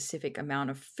reaching a specific amount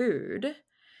of food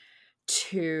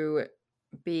to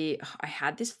be. I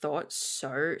had this thought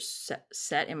so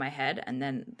set in my head, and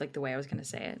then like the way I was going to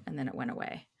say it, and then it went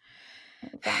away.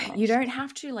 You Vanished. don't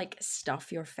have to like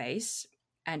stuff your face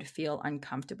and feel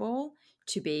uncomfortable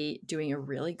to be doing a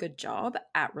really good job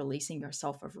at releasing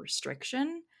yourself of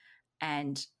restriction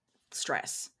and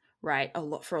stress, right?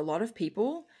 For a lot of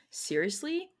people,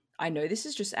 seriously, I know this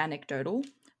is just anecdotal,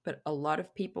 but a lot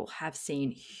of people have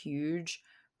seen huge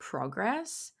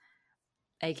progress,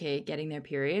 aka getting their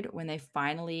period, when they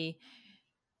finally,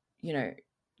 you know,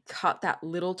 cut that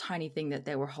little tiny thing that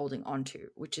they were holding on to,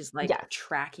 which is like Yes.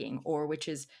 tracking, or which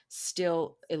is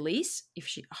still Elise,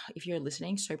 if you're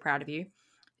listening, so proud of you.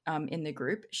 In the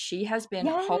group, she had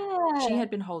Yeah.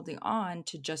 been holding on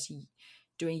to just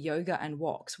doing yoga and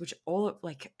walks, which all of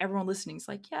like everyone listening is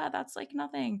like, yeah, that's like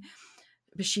nothing.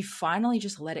 But she finally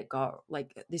just let it go,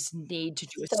 like this need to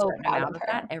do a So certain proud amount of of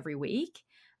that her. every week,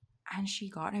 and she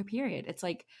got her period. It's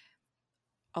like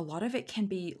a lot of it can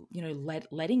be,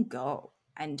 letting go.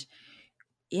 And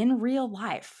in real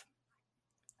life,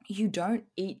 you don't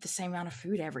eat the same amount of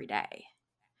food every day.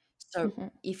 So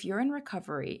Mhm. if you're in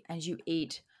recovery and you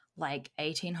eat like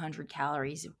 1,800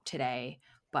 calories today,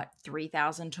 but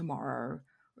 3,000 tomorrow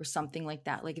or something like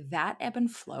that ebb and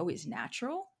flow is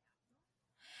natural.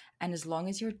 And as long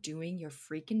as you're doing your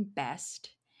freaking best,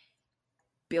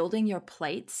 building your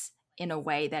plates in a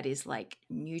way that is like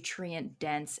nutrient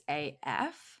dense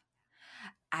AF,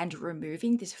 and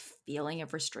removing this feeling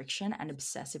of restriction and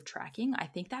obsessive tracking, I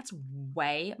think that's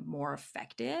way more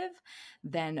effective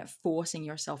than forcing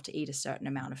yourself to eat a certain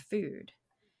amount of food,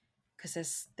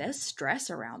 because there's stress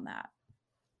around that.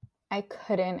 I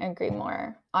couldn't agree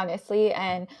more, honestly.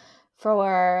 And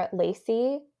for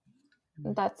Lacey,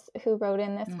 that's who wrote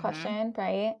in this Mm-hmm. question,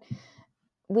 right?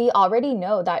 We already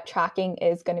know that tracking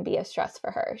is going to be a stress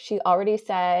for her. She already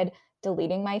said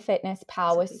deleting my fitness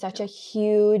pal It's a was big such a deal.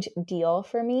 huge deal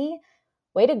for me.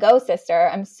 Way to go, sister.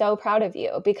 I'm so proud of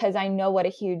you because I know what a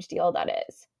huge deal that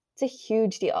is. It's a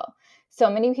huge deal. So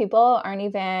many people aren't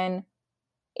even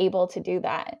able to do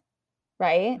that,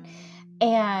 right? Mm.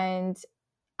 And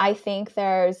I think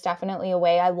there's definitely a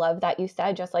way. I love that you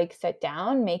said just like sit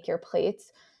down, make your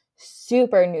plates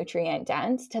super nutrient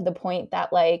dense to the point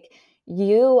that like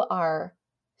you are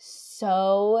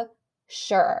so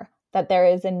sure that there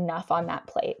is enough on that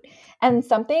plate. And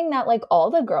something that like all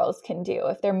the girls can do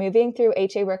if they're moving through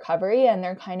HA recovery and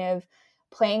they're kind of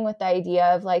playing with the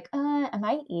idea of like, am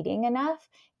I eating enough?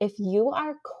 If you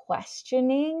are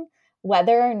questioning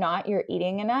whether or not you're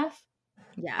eating enough,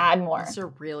 Yeah, add that's more, a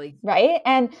really right?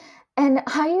 And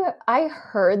I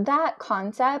heard that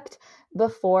concept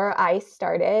before I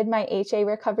started my HA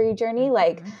recovery journey.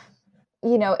 Like,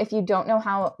 Mhm. if you don't know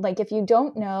how, like, if you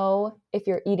don't know if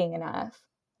you're eating enough,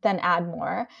 then add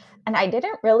more. And I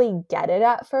didn't really get it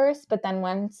at first, but then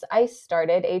once I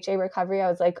started HA recovery, I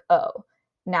was like, oh,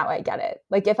 now I get it.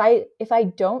 Like if I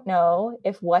don't know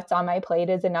if what's on my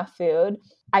plate is enough food,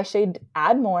 I should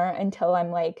add more until I'm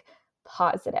like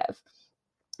positive.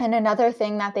 And another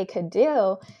thing that they could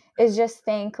do is just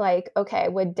think like, okay,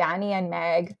 would Danny and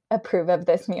Meg approve of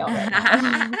this meal right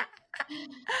now?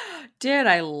 Dude,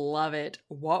 I love it.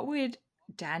 What would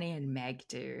Danny and Meg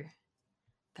do?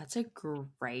 That's a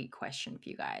great question for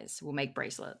you guys. We'll make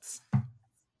bracelets.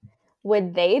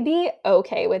 Would they be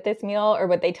okay with this meal or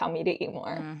would they tell me to eat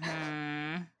more?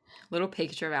 Mm-hmm. Little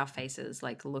picture of our faces,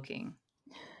 like looking.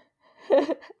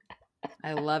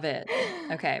 I love it.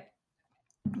 Okay,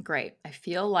 great. I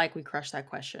feel like we crushed that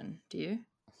question. Do you?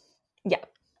 Yeah.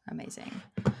 Amazing.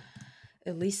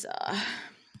 Elisa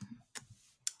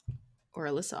or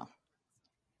Alyssa,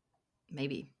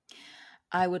 maybe.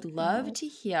 I would love to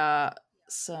hear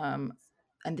some,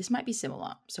 and this might be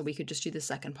similar, so we could just do the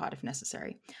second part if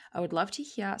necessary. I would love to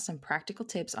hear some practical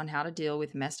tips on how to deal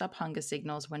with messed up hunger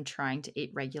signals when trying to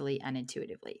eat regularly and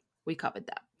intuitively. We covered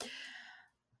that.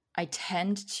 I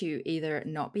tend to either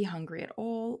not be hungry at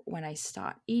all. When I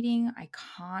start eating, I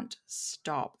can't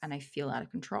stop and I feel out of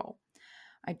control.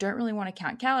 I don't really want to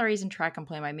count calories and track and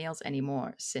plan my meals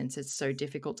anymore since it's so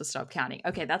difficult to stop counting.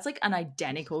 Okay, that's like an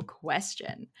identical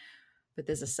question, but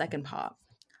there's a second part.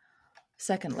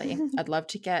 Secondly, I'd love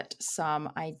to get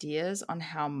some ideas on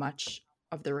how much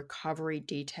of the recovery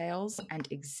details and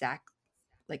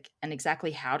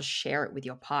exactly how to share it with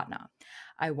your partner.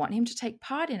 I want him to take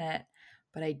part in it,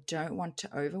 but I don't want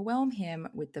to overwhelm him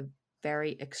with the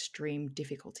very extreme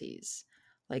difficulties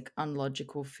like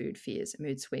unlogical food fears,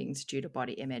 mood swings due to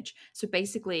body image. So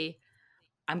basically,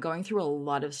 I'm going through a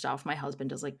lot of stuff my husband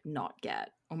does like not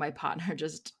get or my partner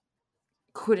just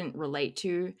couldn't relate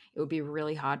to. It would be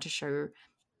really hard to show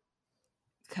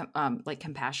like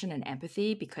compassion and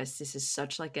empathy because this is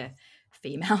such like a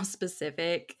female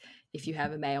specific if you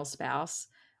have a male spouse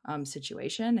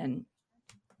situation. And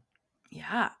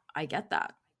yeah, I get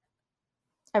that.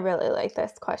 I really like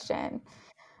this question.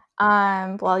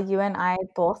 Well, you and I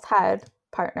both had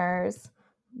partners,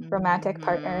 romantic Mm-hmm.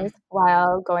 partners,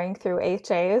 while going through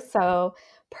HA. So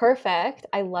perfect.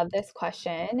 I love this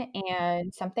question.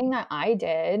 And something that I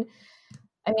did,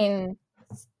 I mean,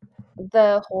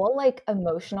 the whole like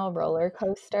emotional roller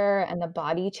coaster and the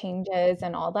body changes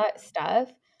and all that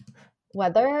stuff,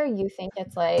 whether you think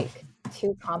it's like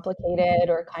too complicated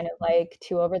or kind of like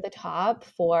too over the top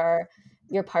for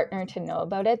your partner to know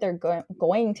about it, they're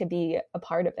going to be a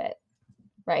part of it,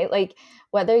 right? Like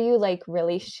whether you like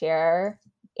really share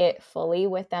it fully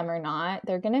with them or not,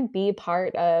 they're going to be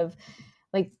part of,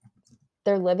 like,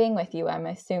 they're living with you, I'm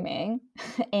assuming,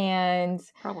 and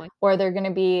Probably. or they're going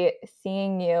to be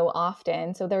seeing you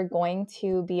often. So they're going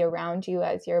to be around you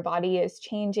as your body is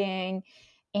changing.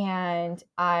 And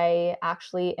I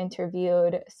actually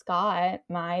interviewed Scott,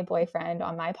 my boyfriend,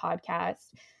 on my podcast.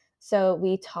 So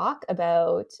we talk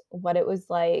about what it was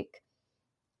like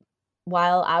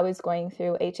while I was going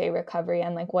through HA recovery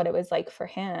and like what it was like for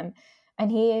him.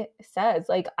 And he says,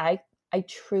 like, I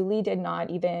truly did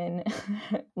not even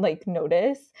like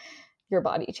notice your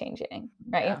body changing,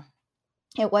 right? Yeah.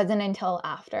 It wasn't until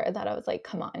after that I was like,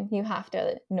 come on, you have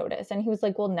to notice. And he was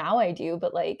like, well, now I do,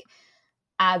 but like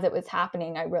as it was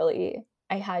happening,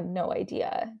 I had no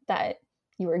idea that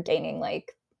you were gaining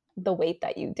like the weight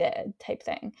that you did, type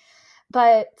thing.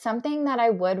 But something that I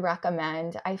would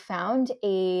recommend, I found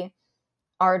a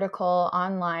article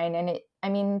online,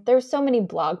 and there's so many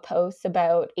blog posts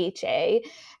about HA,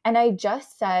 and I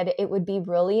just said it would be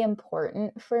really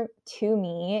important to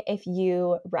me if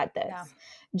you read this. Yeah.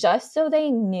 Just so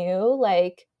they knew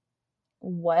like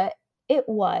what it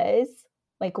was,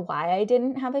 like why I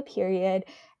didn't have a period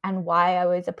and why I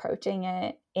was approaching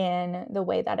it in the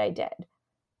way that I did.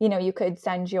 You could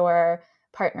send your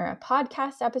partner a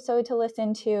podcast episode to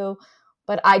listen to,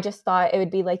 but I just thought it would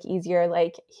be like easier,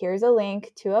 like, here's a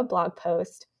link to a blog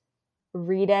post,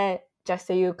 read it just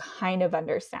so you kind of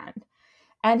understand.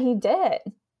 And he did.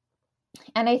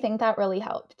 And I think that really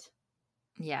helped.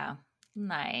 Yeah.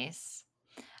 Nice.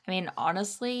 I mean,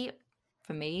 honestly,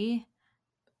 for me,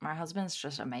 my husband's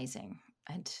just amazing.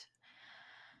 And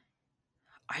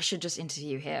I should just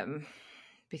interview him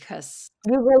because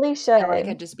You really I feel like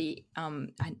should. I'd just be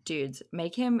dudes,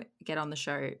 make him get on the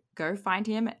show. Go find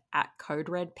him at Code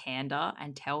Red Panda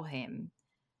and tell him,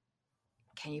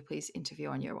 can you please interview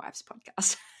on your wife's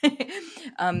podcast?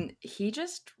 He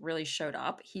just really showed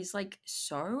up. He's like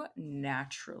so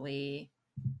naturally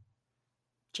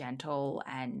gentle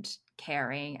and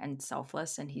caring and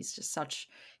selfless, and he's just such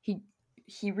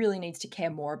he really needs to care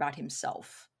more about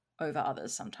himself over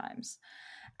others sometimes.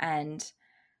 And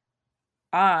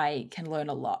I can learn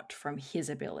a lot from his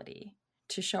ability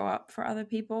to show up for other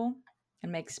people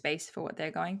and make space for what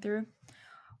they're going through.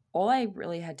 All I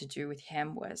really had to do with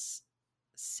him was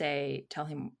tell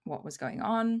him what was going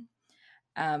on,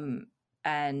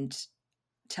 and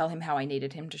tell him how I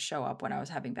needed him to show up when I was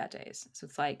having bad days. So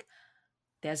it's like,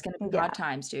 there's going to be hard Yeah.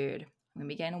 times, dude. I'm going to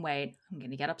be gaining weight. I'm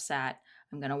going to get upset.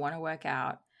 I'm going to want to work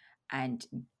out. And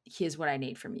here's what I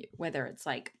need from you. Whether it's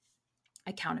like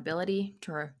accountability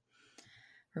to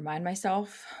remind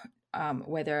myself,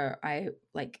 whether I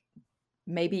like,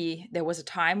 maybe there was a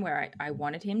time where I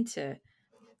wanted him to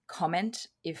comment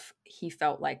if he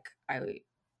felt like I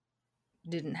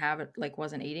didn't have it, like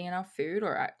wasn't eating enough food,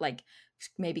 or like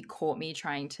maybe caught me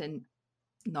trying to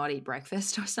not eat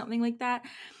breakfast or something like that.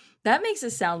 That makes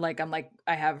it sound like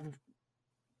I have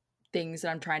things that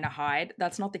I'm trying to hide.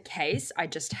 That's not the case. I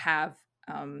just have,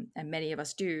 and many of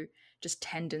us do, just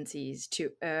tendencies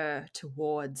to err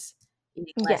towards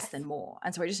eating less Yes. than more.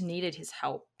 And so I just needed his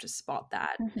help to spot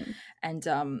that. Mm-hmm.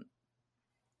 And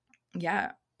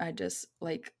yeah, I just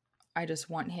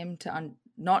want him to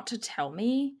not to tell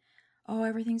me, oh,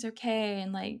 everything's okay,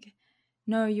 and like,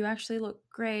 no, you actually look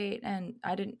great, and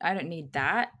I don't need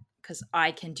that, because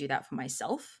I can do that for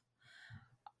myself.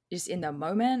 Just in the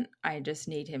moment, I just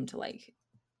need him to like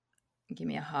give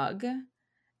me a hug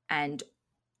and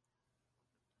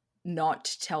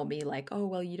not tell me like, oh,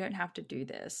 well, you don't have to do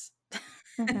this.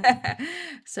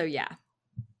 So yeah.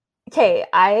 Okay,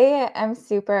 I am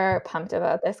super pumped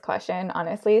about this question,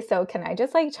 honestly. So can I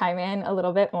just like chime in a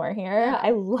little bit more here? Yeah.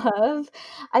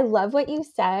 I love what you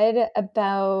said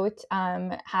about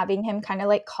having him kind of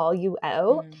like call you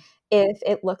out if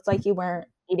it looked like you weren't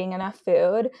eating enough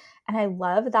food. And I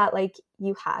love that like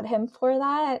you had him for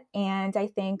that. And I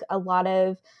think a lot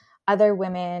of other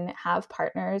women have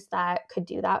partners that could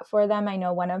do that for them. I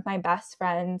know one of my best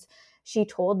friends, she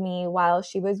told me while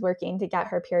she was working to get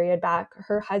her period back,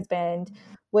 her husband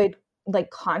would like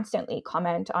constantly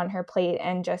comment on her plate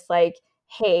and just like,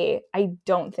 hey, I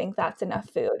don't think that's enough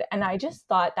food. And I just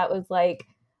thought that was like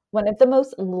one of the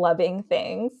most loving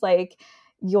things like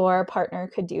your partner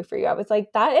could do for you. I was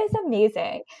like, that is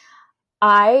amazing.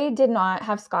 I did not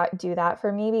have Scott do that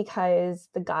for me because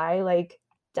the guy like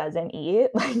doesn't eat.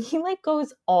 Like he like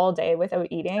goes all day without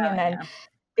eating. And then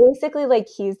basically like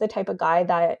he's the type of guy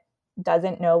that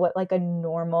doesn't know what like a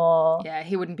normal Yeah,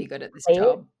 he wouldn't be good at this plate.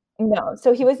 job. No,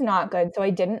 so he was not good. So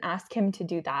I didn't ask him to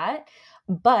do that.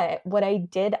 But what I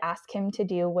did ask him to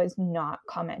do was not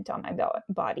comment on my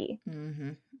body.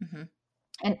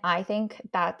 And I think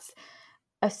that's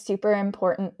a super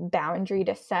important boundary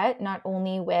to set, not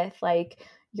only with like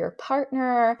your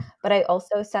partner, but I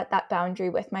also set that boundary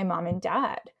with my mom and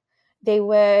dad. They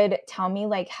would tell me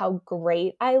like how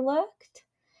great I looked.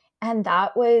 And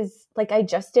that was like, I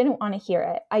just didn't want to hear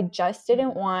it. I just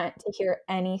didn't want to hear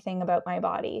anything about my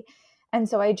body. And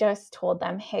so I just told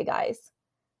them, hey guys,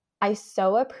 I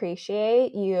so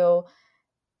appreciate you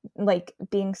like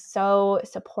being so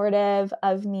supportive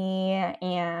of me.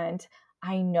 And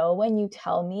I know when you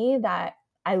tell me that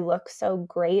I look so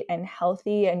great and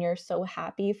healthy and you're so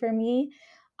happy for me,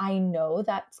 I know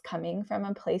that's coming from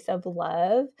a place of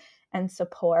love and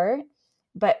support.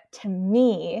 But to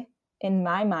me, in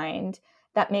my mind,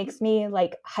 that makes me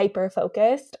like hyper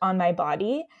focused on my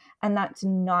body, and that's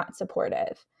not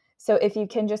supportive. So if you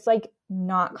can just like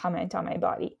not comment on my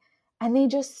body. And they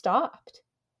just stopped.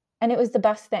 And it was the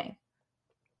best thing.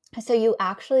 So you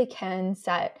actually can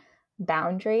set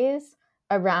boundaries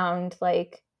around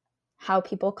like how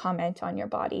people comment on your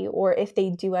body or if they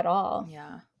do at all.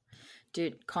 Yeah.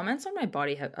 Dude, comments on my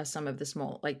body are some of the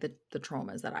small, like the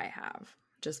traumas that I have.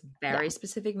 Just very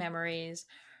specific memories,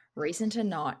 recent and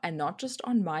not just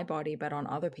on my body, but on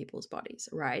other people's bodies,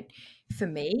 right? For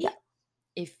me,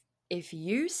 if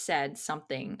you said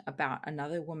something about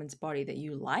another woman's body that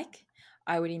you like,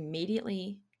 I would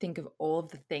immediately think of all of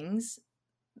the things,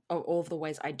 or all of the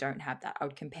ways I don't have that. I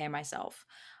would compare myself.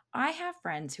 I have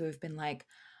friends who have been like,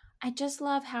 I just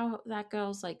love how that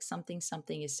girl's like something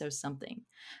something is so something.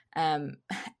 And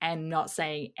not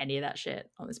saying any of that shit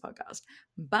on this podcast.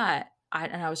 But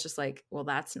I was just like, well,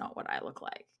 that's not what I look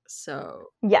like. So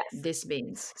Yes. this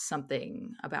means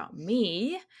something about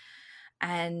me.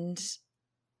 And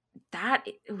that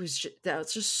was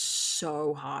just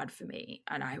so hard for me.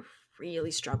 And I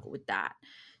really struggle with that.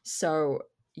 So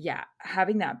yeah,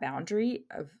 having that boundary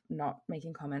of not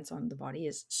making comments on the body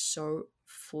is so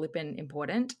flippin'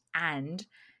 important. And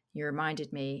you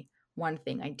reminded me, one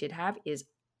thing I did have is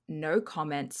no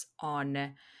comments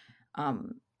on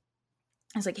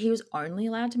it's like he was only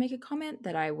allowed to make a comment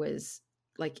that I was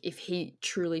like, if he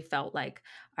truly felt like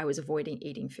I was avoiding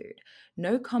eating food.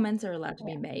 No comments are allowed to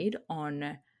be made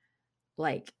on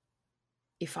like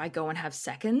if I go and have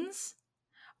seconds.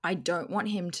 I don't want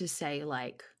him to say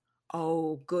like,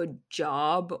 oh, good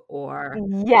job, or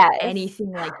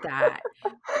anything like that.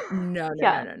 No.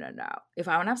 If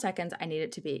I want to have seconds, I need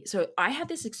it to be. So I had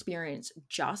this experience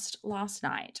just last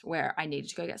night where I needed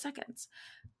to go get seconds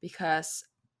because,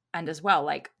 and as well,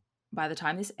 like by the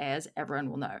time this airs, everyone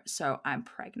will know. So I'm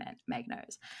pregnant, Meg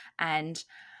knows. And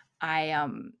I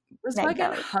was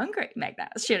fucking hungry. Meg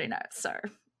knows. She already knows. So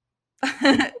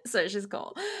so she's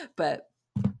cool. But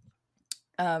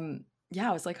yeah,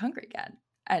 I was like hungry again.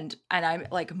 And I'm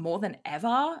like more than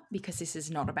ever, because this is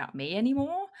not about me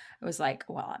anymore. It was like,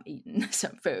 well, I'm eating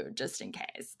some food just in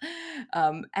case.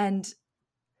 And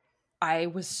I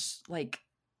was like,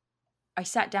 I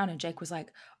sat down and Jake was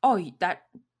like, oh,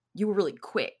 you were really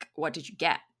quick. What did you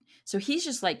get? So he's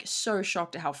just like so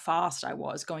shocked at how fast I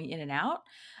was going in and out.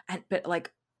 But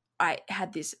like I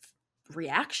had this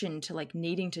reaction to like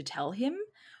needing to tell him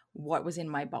what was in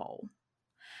my bowl.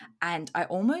 And I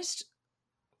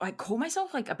caught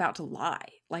myself like about to lie,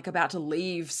 like about to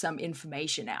leave some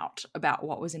information out about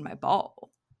what was in my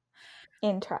bowl.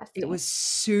 Interesting. It was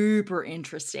super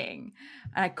interesting.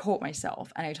 And I caught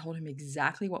myself and I told him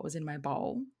exactly what was in my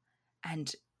bowl.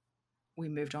 And we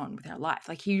moved on with our life.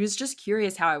 Like, he was just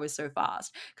curious how I was so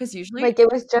fast, because usually, Like,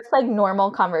 it was just like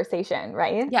normal conversation,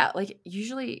 right? yeah, like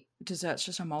usually dessert's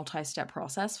just a multi-step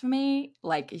process for me.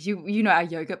 Like, you know, our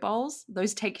yogurt bowls,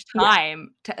 those take Yeah.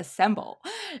 time to assemble,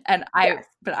 and Yes.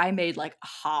 but I made like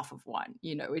half of one.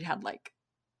 You know, it had like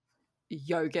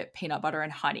yogurt, peanut butter,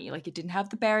 and honey. Like, it didn't have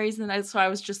the berries, and so I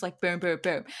was just like boom, boom,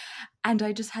 boom, and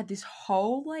I just had this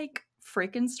whole like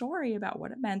freaking story about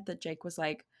what it meant that Jake was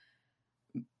like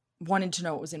wanting to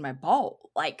know what was in my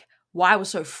bowl, like why I was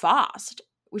so fast,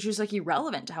 which was like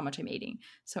irrelevant to how much I'm eating.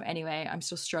 So anyway, I'm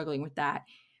still struggling with that.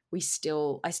 I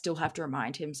still have to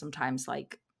remind him sometimes,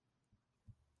 like,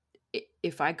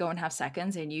 if I go and have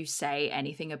seconds and you say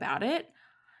anything about it,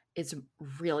 it's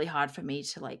really hard for me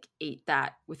to like eat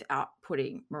that without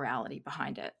putting morality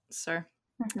behind it. So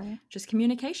just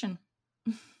communication.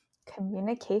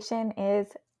 Communication is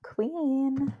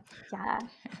queen. Yeah.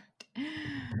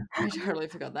 I totally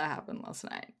forgot that happened last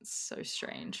night. It's so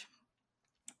strange.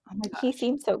 Oh my He gosh.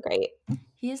 seems so great.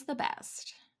 He is the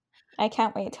best. I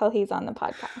can't wait till he's on the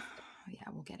podcast. Oh, yeah,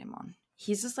 we'll get him on.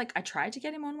 He's just like, I tried to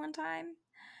get him on one time,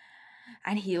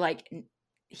 and he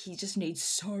just needs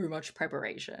so much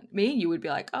preparation. Me and you would be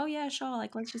like, oh yeah, sure,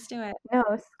 like let's just do it. No,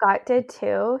 Scott did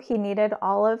too. He needed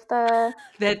all of the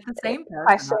They're the same person,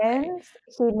 questions.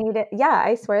 He needed, yeah,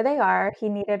 I swear they are. He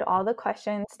needed all the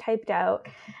questions typed out.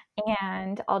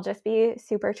 And I'll just be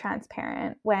super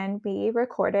transparent. When we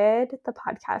recorded the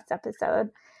podcast episode,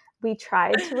 we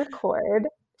tried to record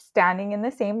standing in the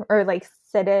same, or like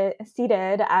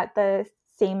seated at the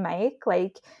same mic,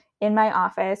 like in my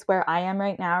office where I am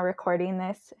right now recording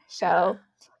this show.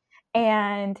 Yeah.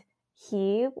 And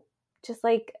he just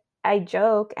like, I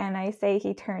joke and I say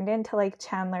he turned into like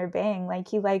Chandler Bing. Like,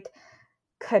 he like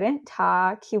couldn't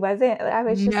talk. He wasn't, I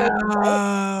was just like,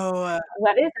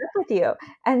 what is up with you?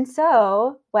 And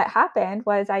so what happened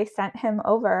was I sent him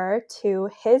over to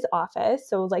his office,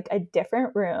 so like a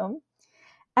different room,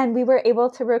 and we were able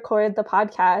to record the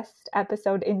podcast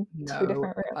episode in two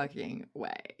different rooms. Fucking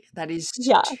way. That is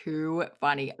too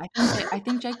funny. I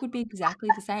think Jake would be exactly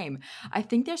the same. I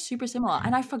think they're super similar.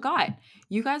 And I forgot,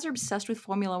 you guys are obsessed with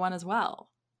Formula One as well.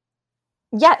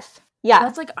 Yes. Yeah.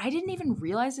 That's like, I didn't even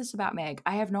realize this about Meg.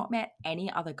 I have not met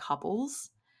any other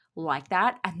couples like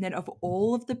that. And then of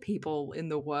all of the people in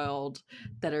the world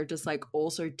that are just like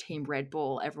also Team Red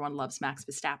Bull, everyone loves Max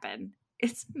Verstappen,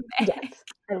 it's Meg. Yes.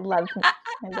 I love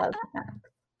Max.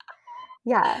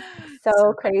 Yeah.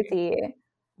 So crazy.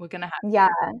 We're gonna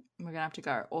have to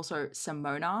go. Also,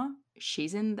 Simona,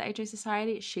 she's in the AJ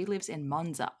Society. She lives in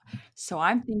Monza. So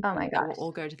I'm thinking, oh my gosh, we'll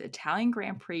all go to the Italian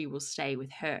Grand Prix. We'll stay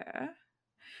with her.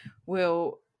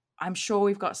 I'm sure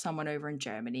we've got someone over in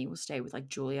Germany. We'll stay with like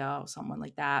Julia or someone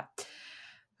like that.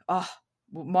 Oh,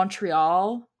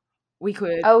 Montreal. We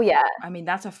could. Oh yeah. I mean,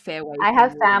 that's a fair way. I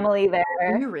have family there.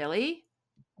 Do you really?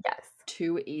 Yes.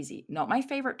 Too easy. Not my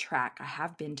favorite track. I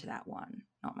have been to that one.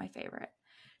 Not my favorite.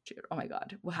 Oh my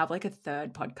God. We'll have like a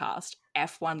third podcast.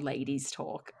 F1 ladies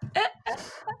talk.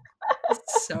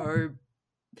 So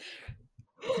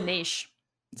niche.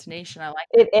 It's niche and I like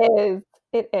it.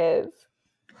 It is.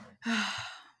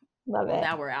 Love it.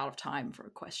 Now we're out of time for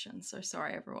questions. So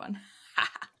sorry, everyone.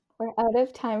 We're out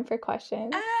of time for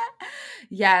questions.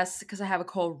 Yes, because I have a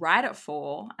call right at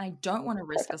 4. I don't want to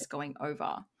risk us going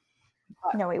over.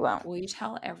 No, we won't. Will you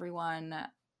tell everyone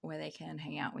where they can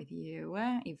hang out with you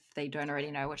if they don't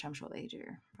already know, which I'm sure they do?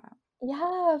 But...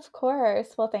 Yeah, of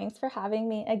course. Well, thanks for having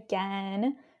me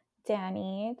again,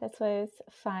 Danny. This was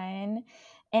fun.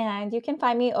 And you can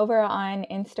find me over on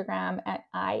Instagram at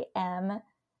I am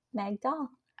Meg Dahl.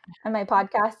 And my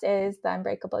podcast is the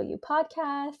Unbreakable You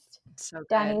podcast. So good.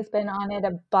 Danny's been on it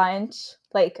a bunch,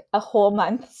 like a whole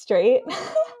month straight.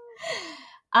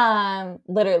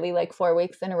 Literally like 4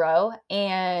 weeks in a row.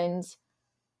 And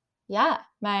yeah,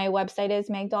 my website is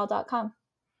megdahl.com.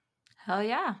 Hell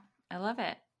yeah. I love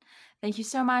it. Thank you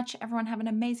so much. Everyone have an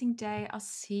amazing day. I'll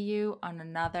see you on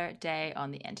another day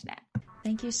on the internet.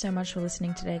 Thank you so much for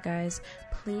listening today, guys.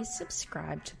 Please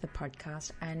subscribe to the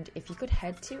podcast, and if you could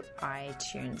head to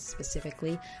iTunes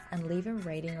specifically and leave a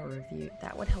rating or review,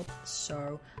 that would help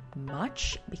so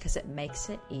much because it makes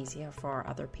it easier for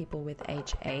other people with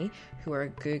HA who are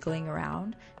Googling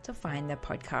around to find the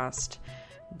podcast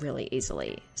really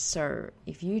easily. So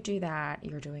if you do that,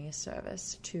 you're doing a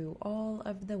service to all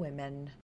of the women